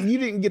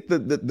get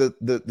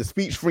the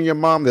speech from your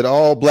mom that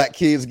all black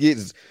kids get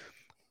is,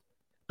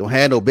 don't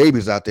have no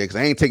babies out there because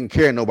I ain't taking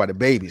care of nobody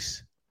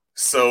babies.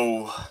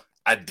 So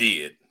I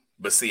did,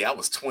 but see, I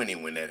was 20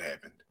 when that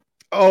happened.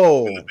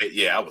 Oh,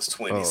 yeah, I was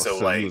 20. Oh, so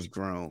like, he was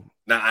grown.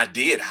 Now I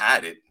did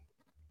hide it,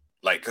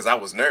 like, because I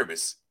was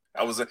nervous.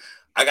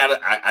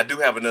 I do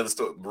have another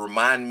story.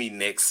 Remind me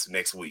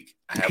next week.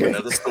 I have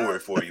another story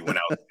for you when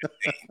I was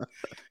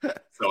 15.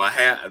 So I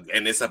have,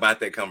 and it's about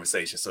that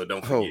conversation. So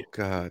don't forget. Oh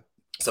God.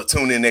 So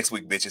tune in next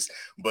week, bitches.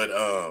 But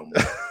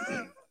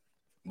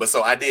but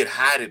so I did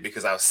hide it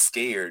because I was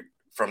scared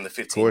from the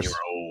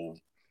 15-year-old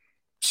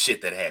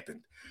shit that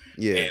happened.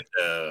 Yeah.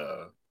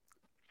 And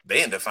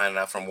they ended up finding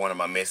out from one of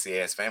my messy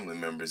ass family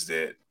members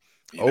that,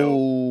 you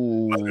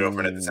know, my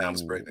girlfriend at the time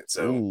was pregnant.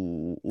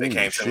 So they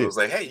came to me and was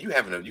like, hey, you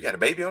got a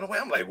baby on the way?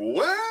 I'm like,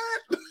 what?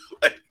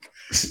 Like,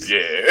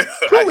 yeah.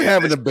 Probably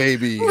having a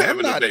baby.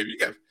 Having a baby.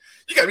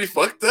 You got me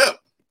fucked up.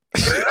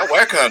 I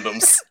wear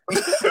condoms.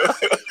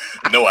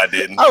 No, I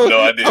didn't.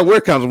 I wear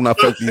condoms when I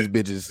fuck these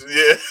bitches.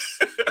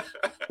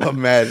 Yeah.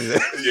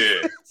 Imagine.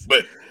 Yeah.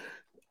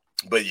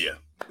 But yeah.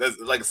 That's,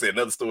 like I said,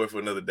 another story for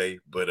another day.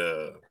 But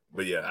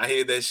yeah, I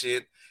heard that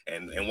shit.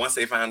 And once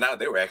they found out,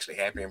 they were actually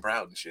happy and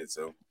proud and shit.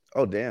 So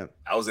oh damn.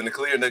 I was in the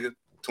clear, nigga.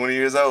 20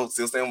 years old,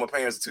 still staying with my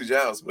parents with 2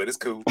 jobs, but it's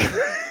cool.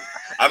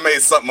 I made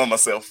something on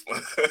myself.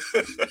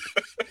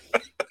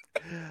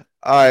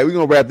 All right, we're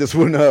gonna wrap this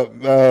one up.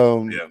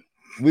 Yeah.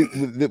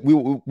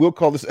 We'll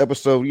call this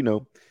episode,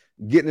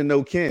 getting to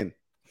know Ken.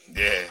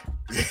 Yeah.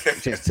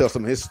 Chance to tell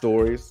some of his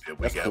stories. Yeah,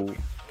 that's cool.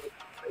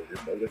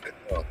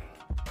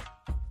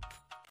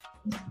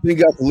 You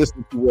got to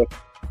listen to what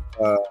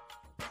I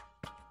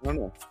don't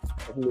know.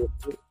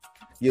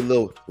 Get a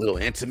little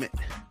intimate.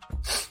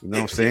 You know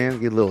what I'm saying?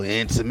 Get a little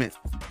intimate.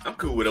 I'm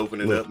cool with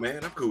opening up,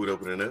 man. I'm cool with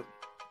opening up.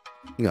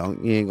 You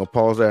ain't gonna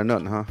pause there or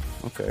nothing, huh?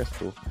 Okay, that's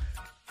cool.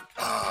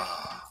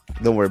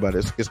 Don't worry about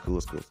it. It's cool.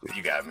 It's cool.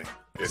 You got me.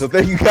 So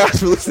thank you guys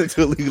for listening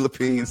to Illegal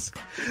Opinions,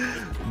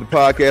 the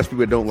podcast people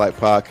that don't like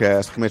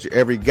podcasts. Come at you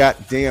every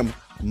goddamn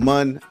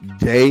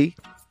Monday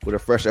with a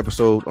fresh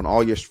episode on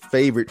all your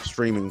favorite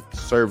streaming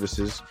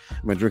services.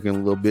 I've been drinking a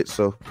little bit,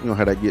 so you know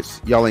how that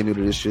gets. Y'all ain't new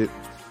to this shit.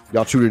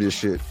 Y'all true to this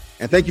shit.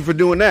 And thank you for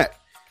doing that.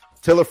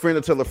 Tell a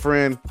friend to tell a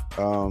friend.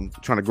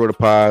 Trying to grow the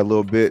pie a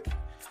little bit.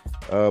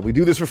 We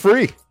do this for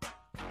free.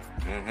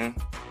 Mm-hmm.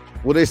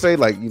 What they say,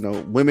 like,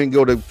 women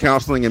go to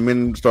counseling and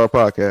men start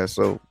podcasts.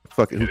 So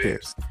fuck it, who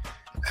cares?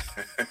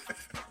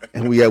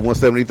 And we at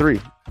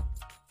 173.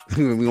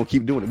 We're gonna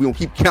keep doing it. We're gonna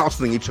keep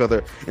counseling each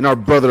other in our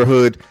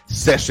brotherhood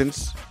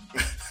sessions.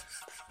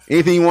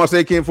 Anything you want to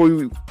say, Ken, before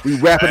we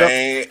wrap it up?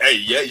 Hey,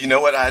 yeah, you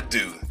know what I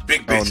do?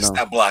 Big bitches,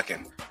 stop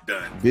blocking.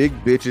 Done. Big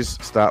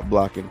bitches, stop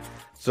blocking.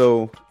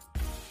 So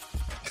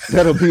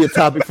that'll be a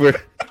topic for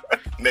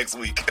next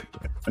week.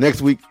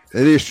 Next week.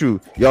 It is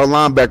true. Y'all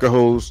linebacker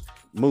hoes,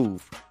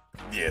 move.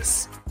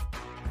 Yes.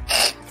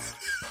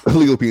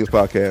 Illegal Opinions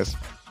Podcast.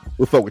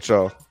 We'll fuck with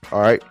y'all.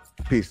 All right.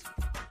 Peace.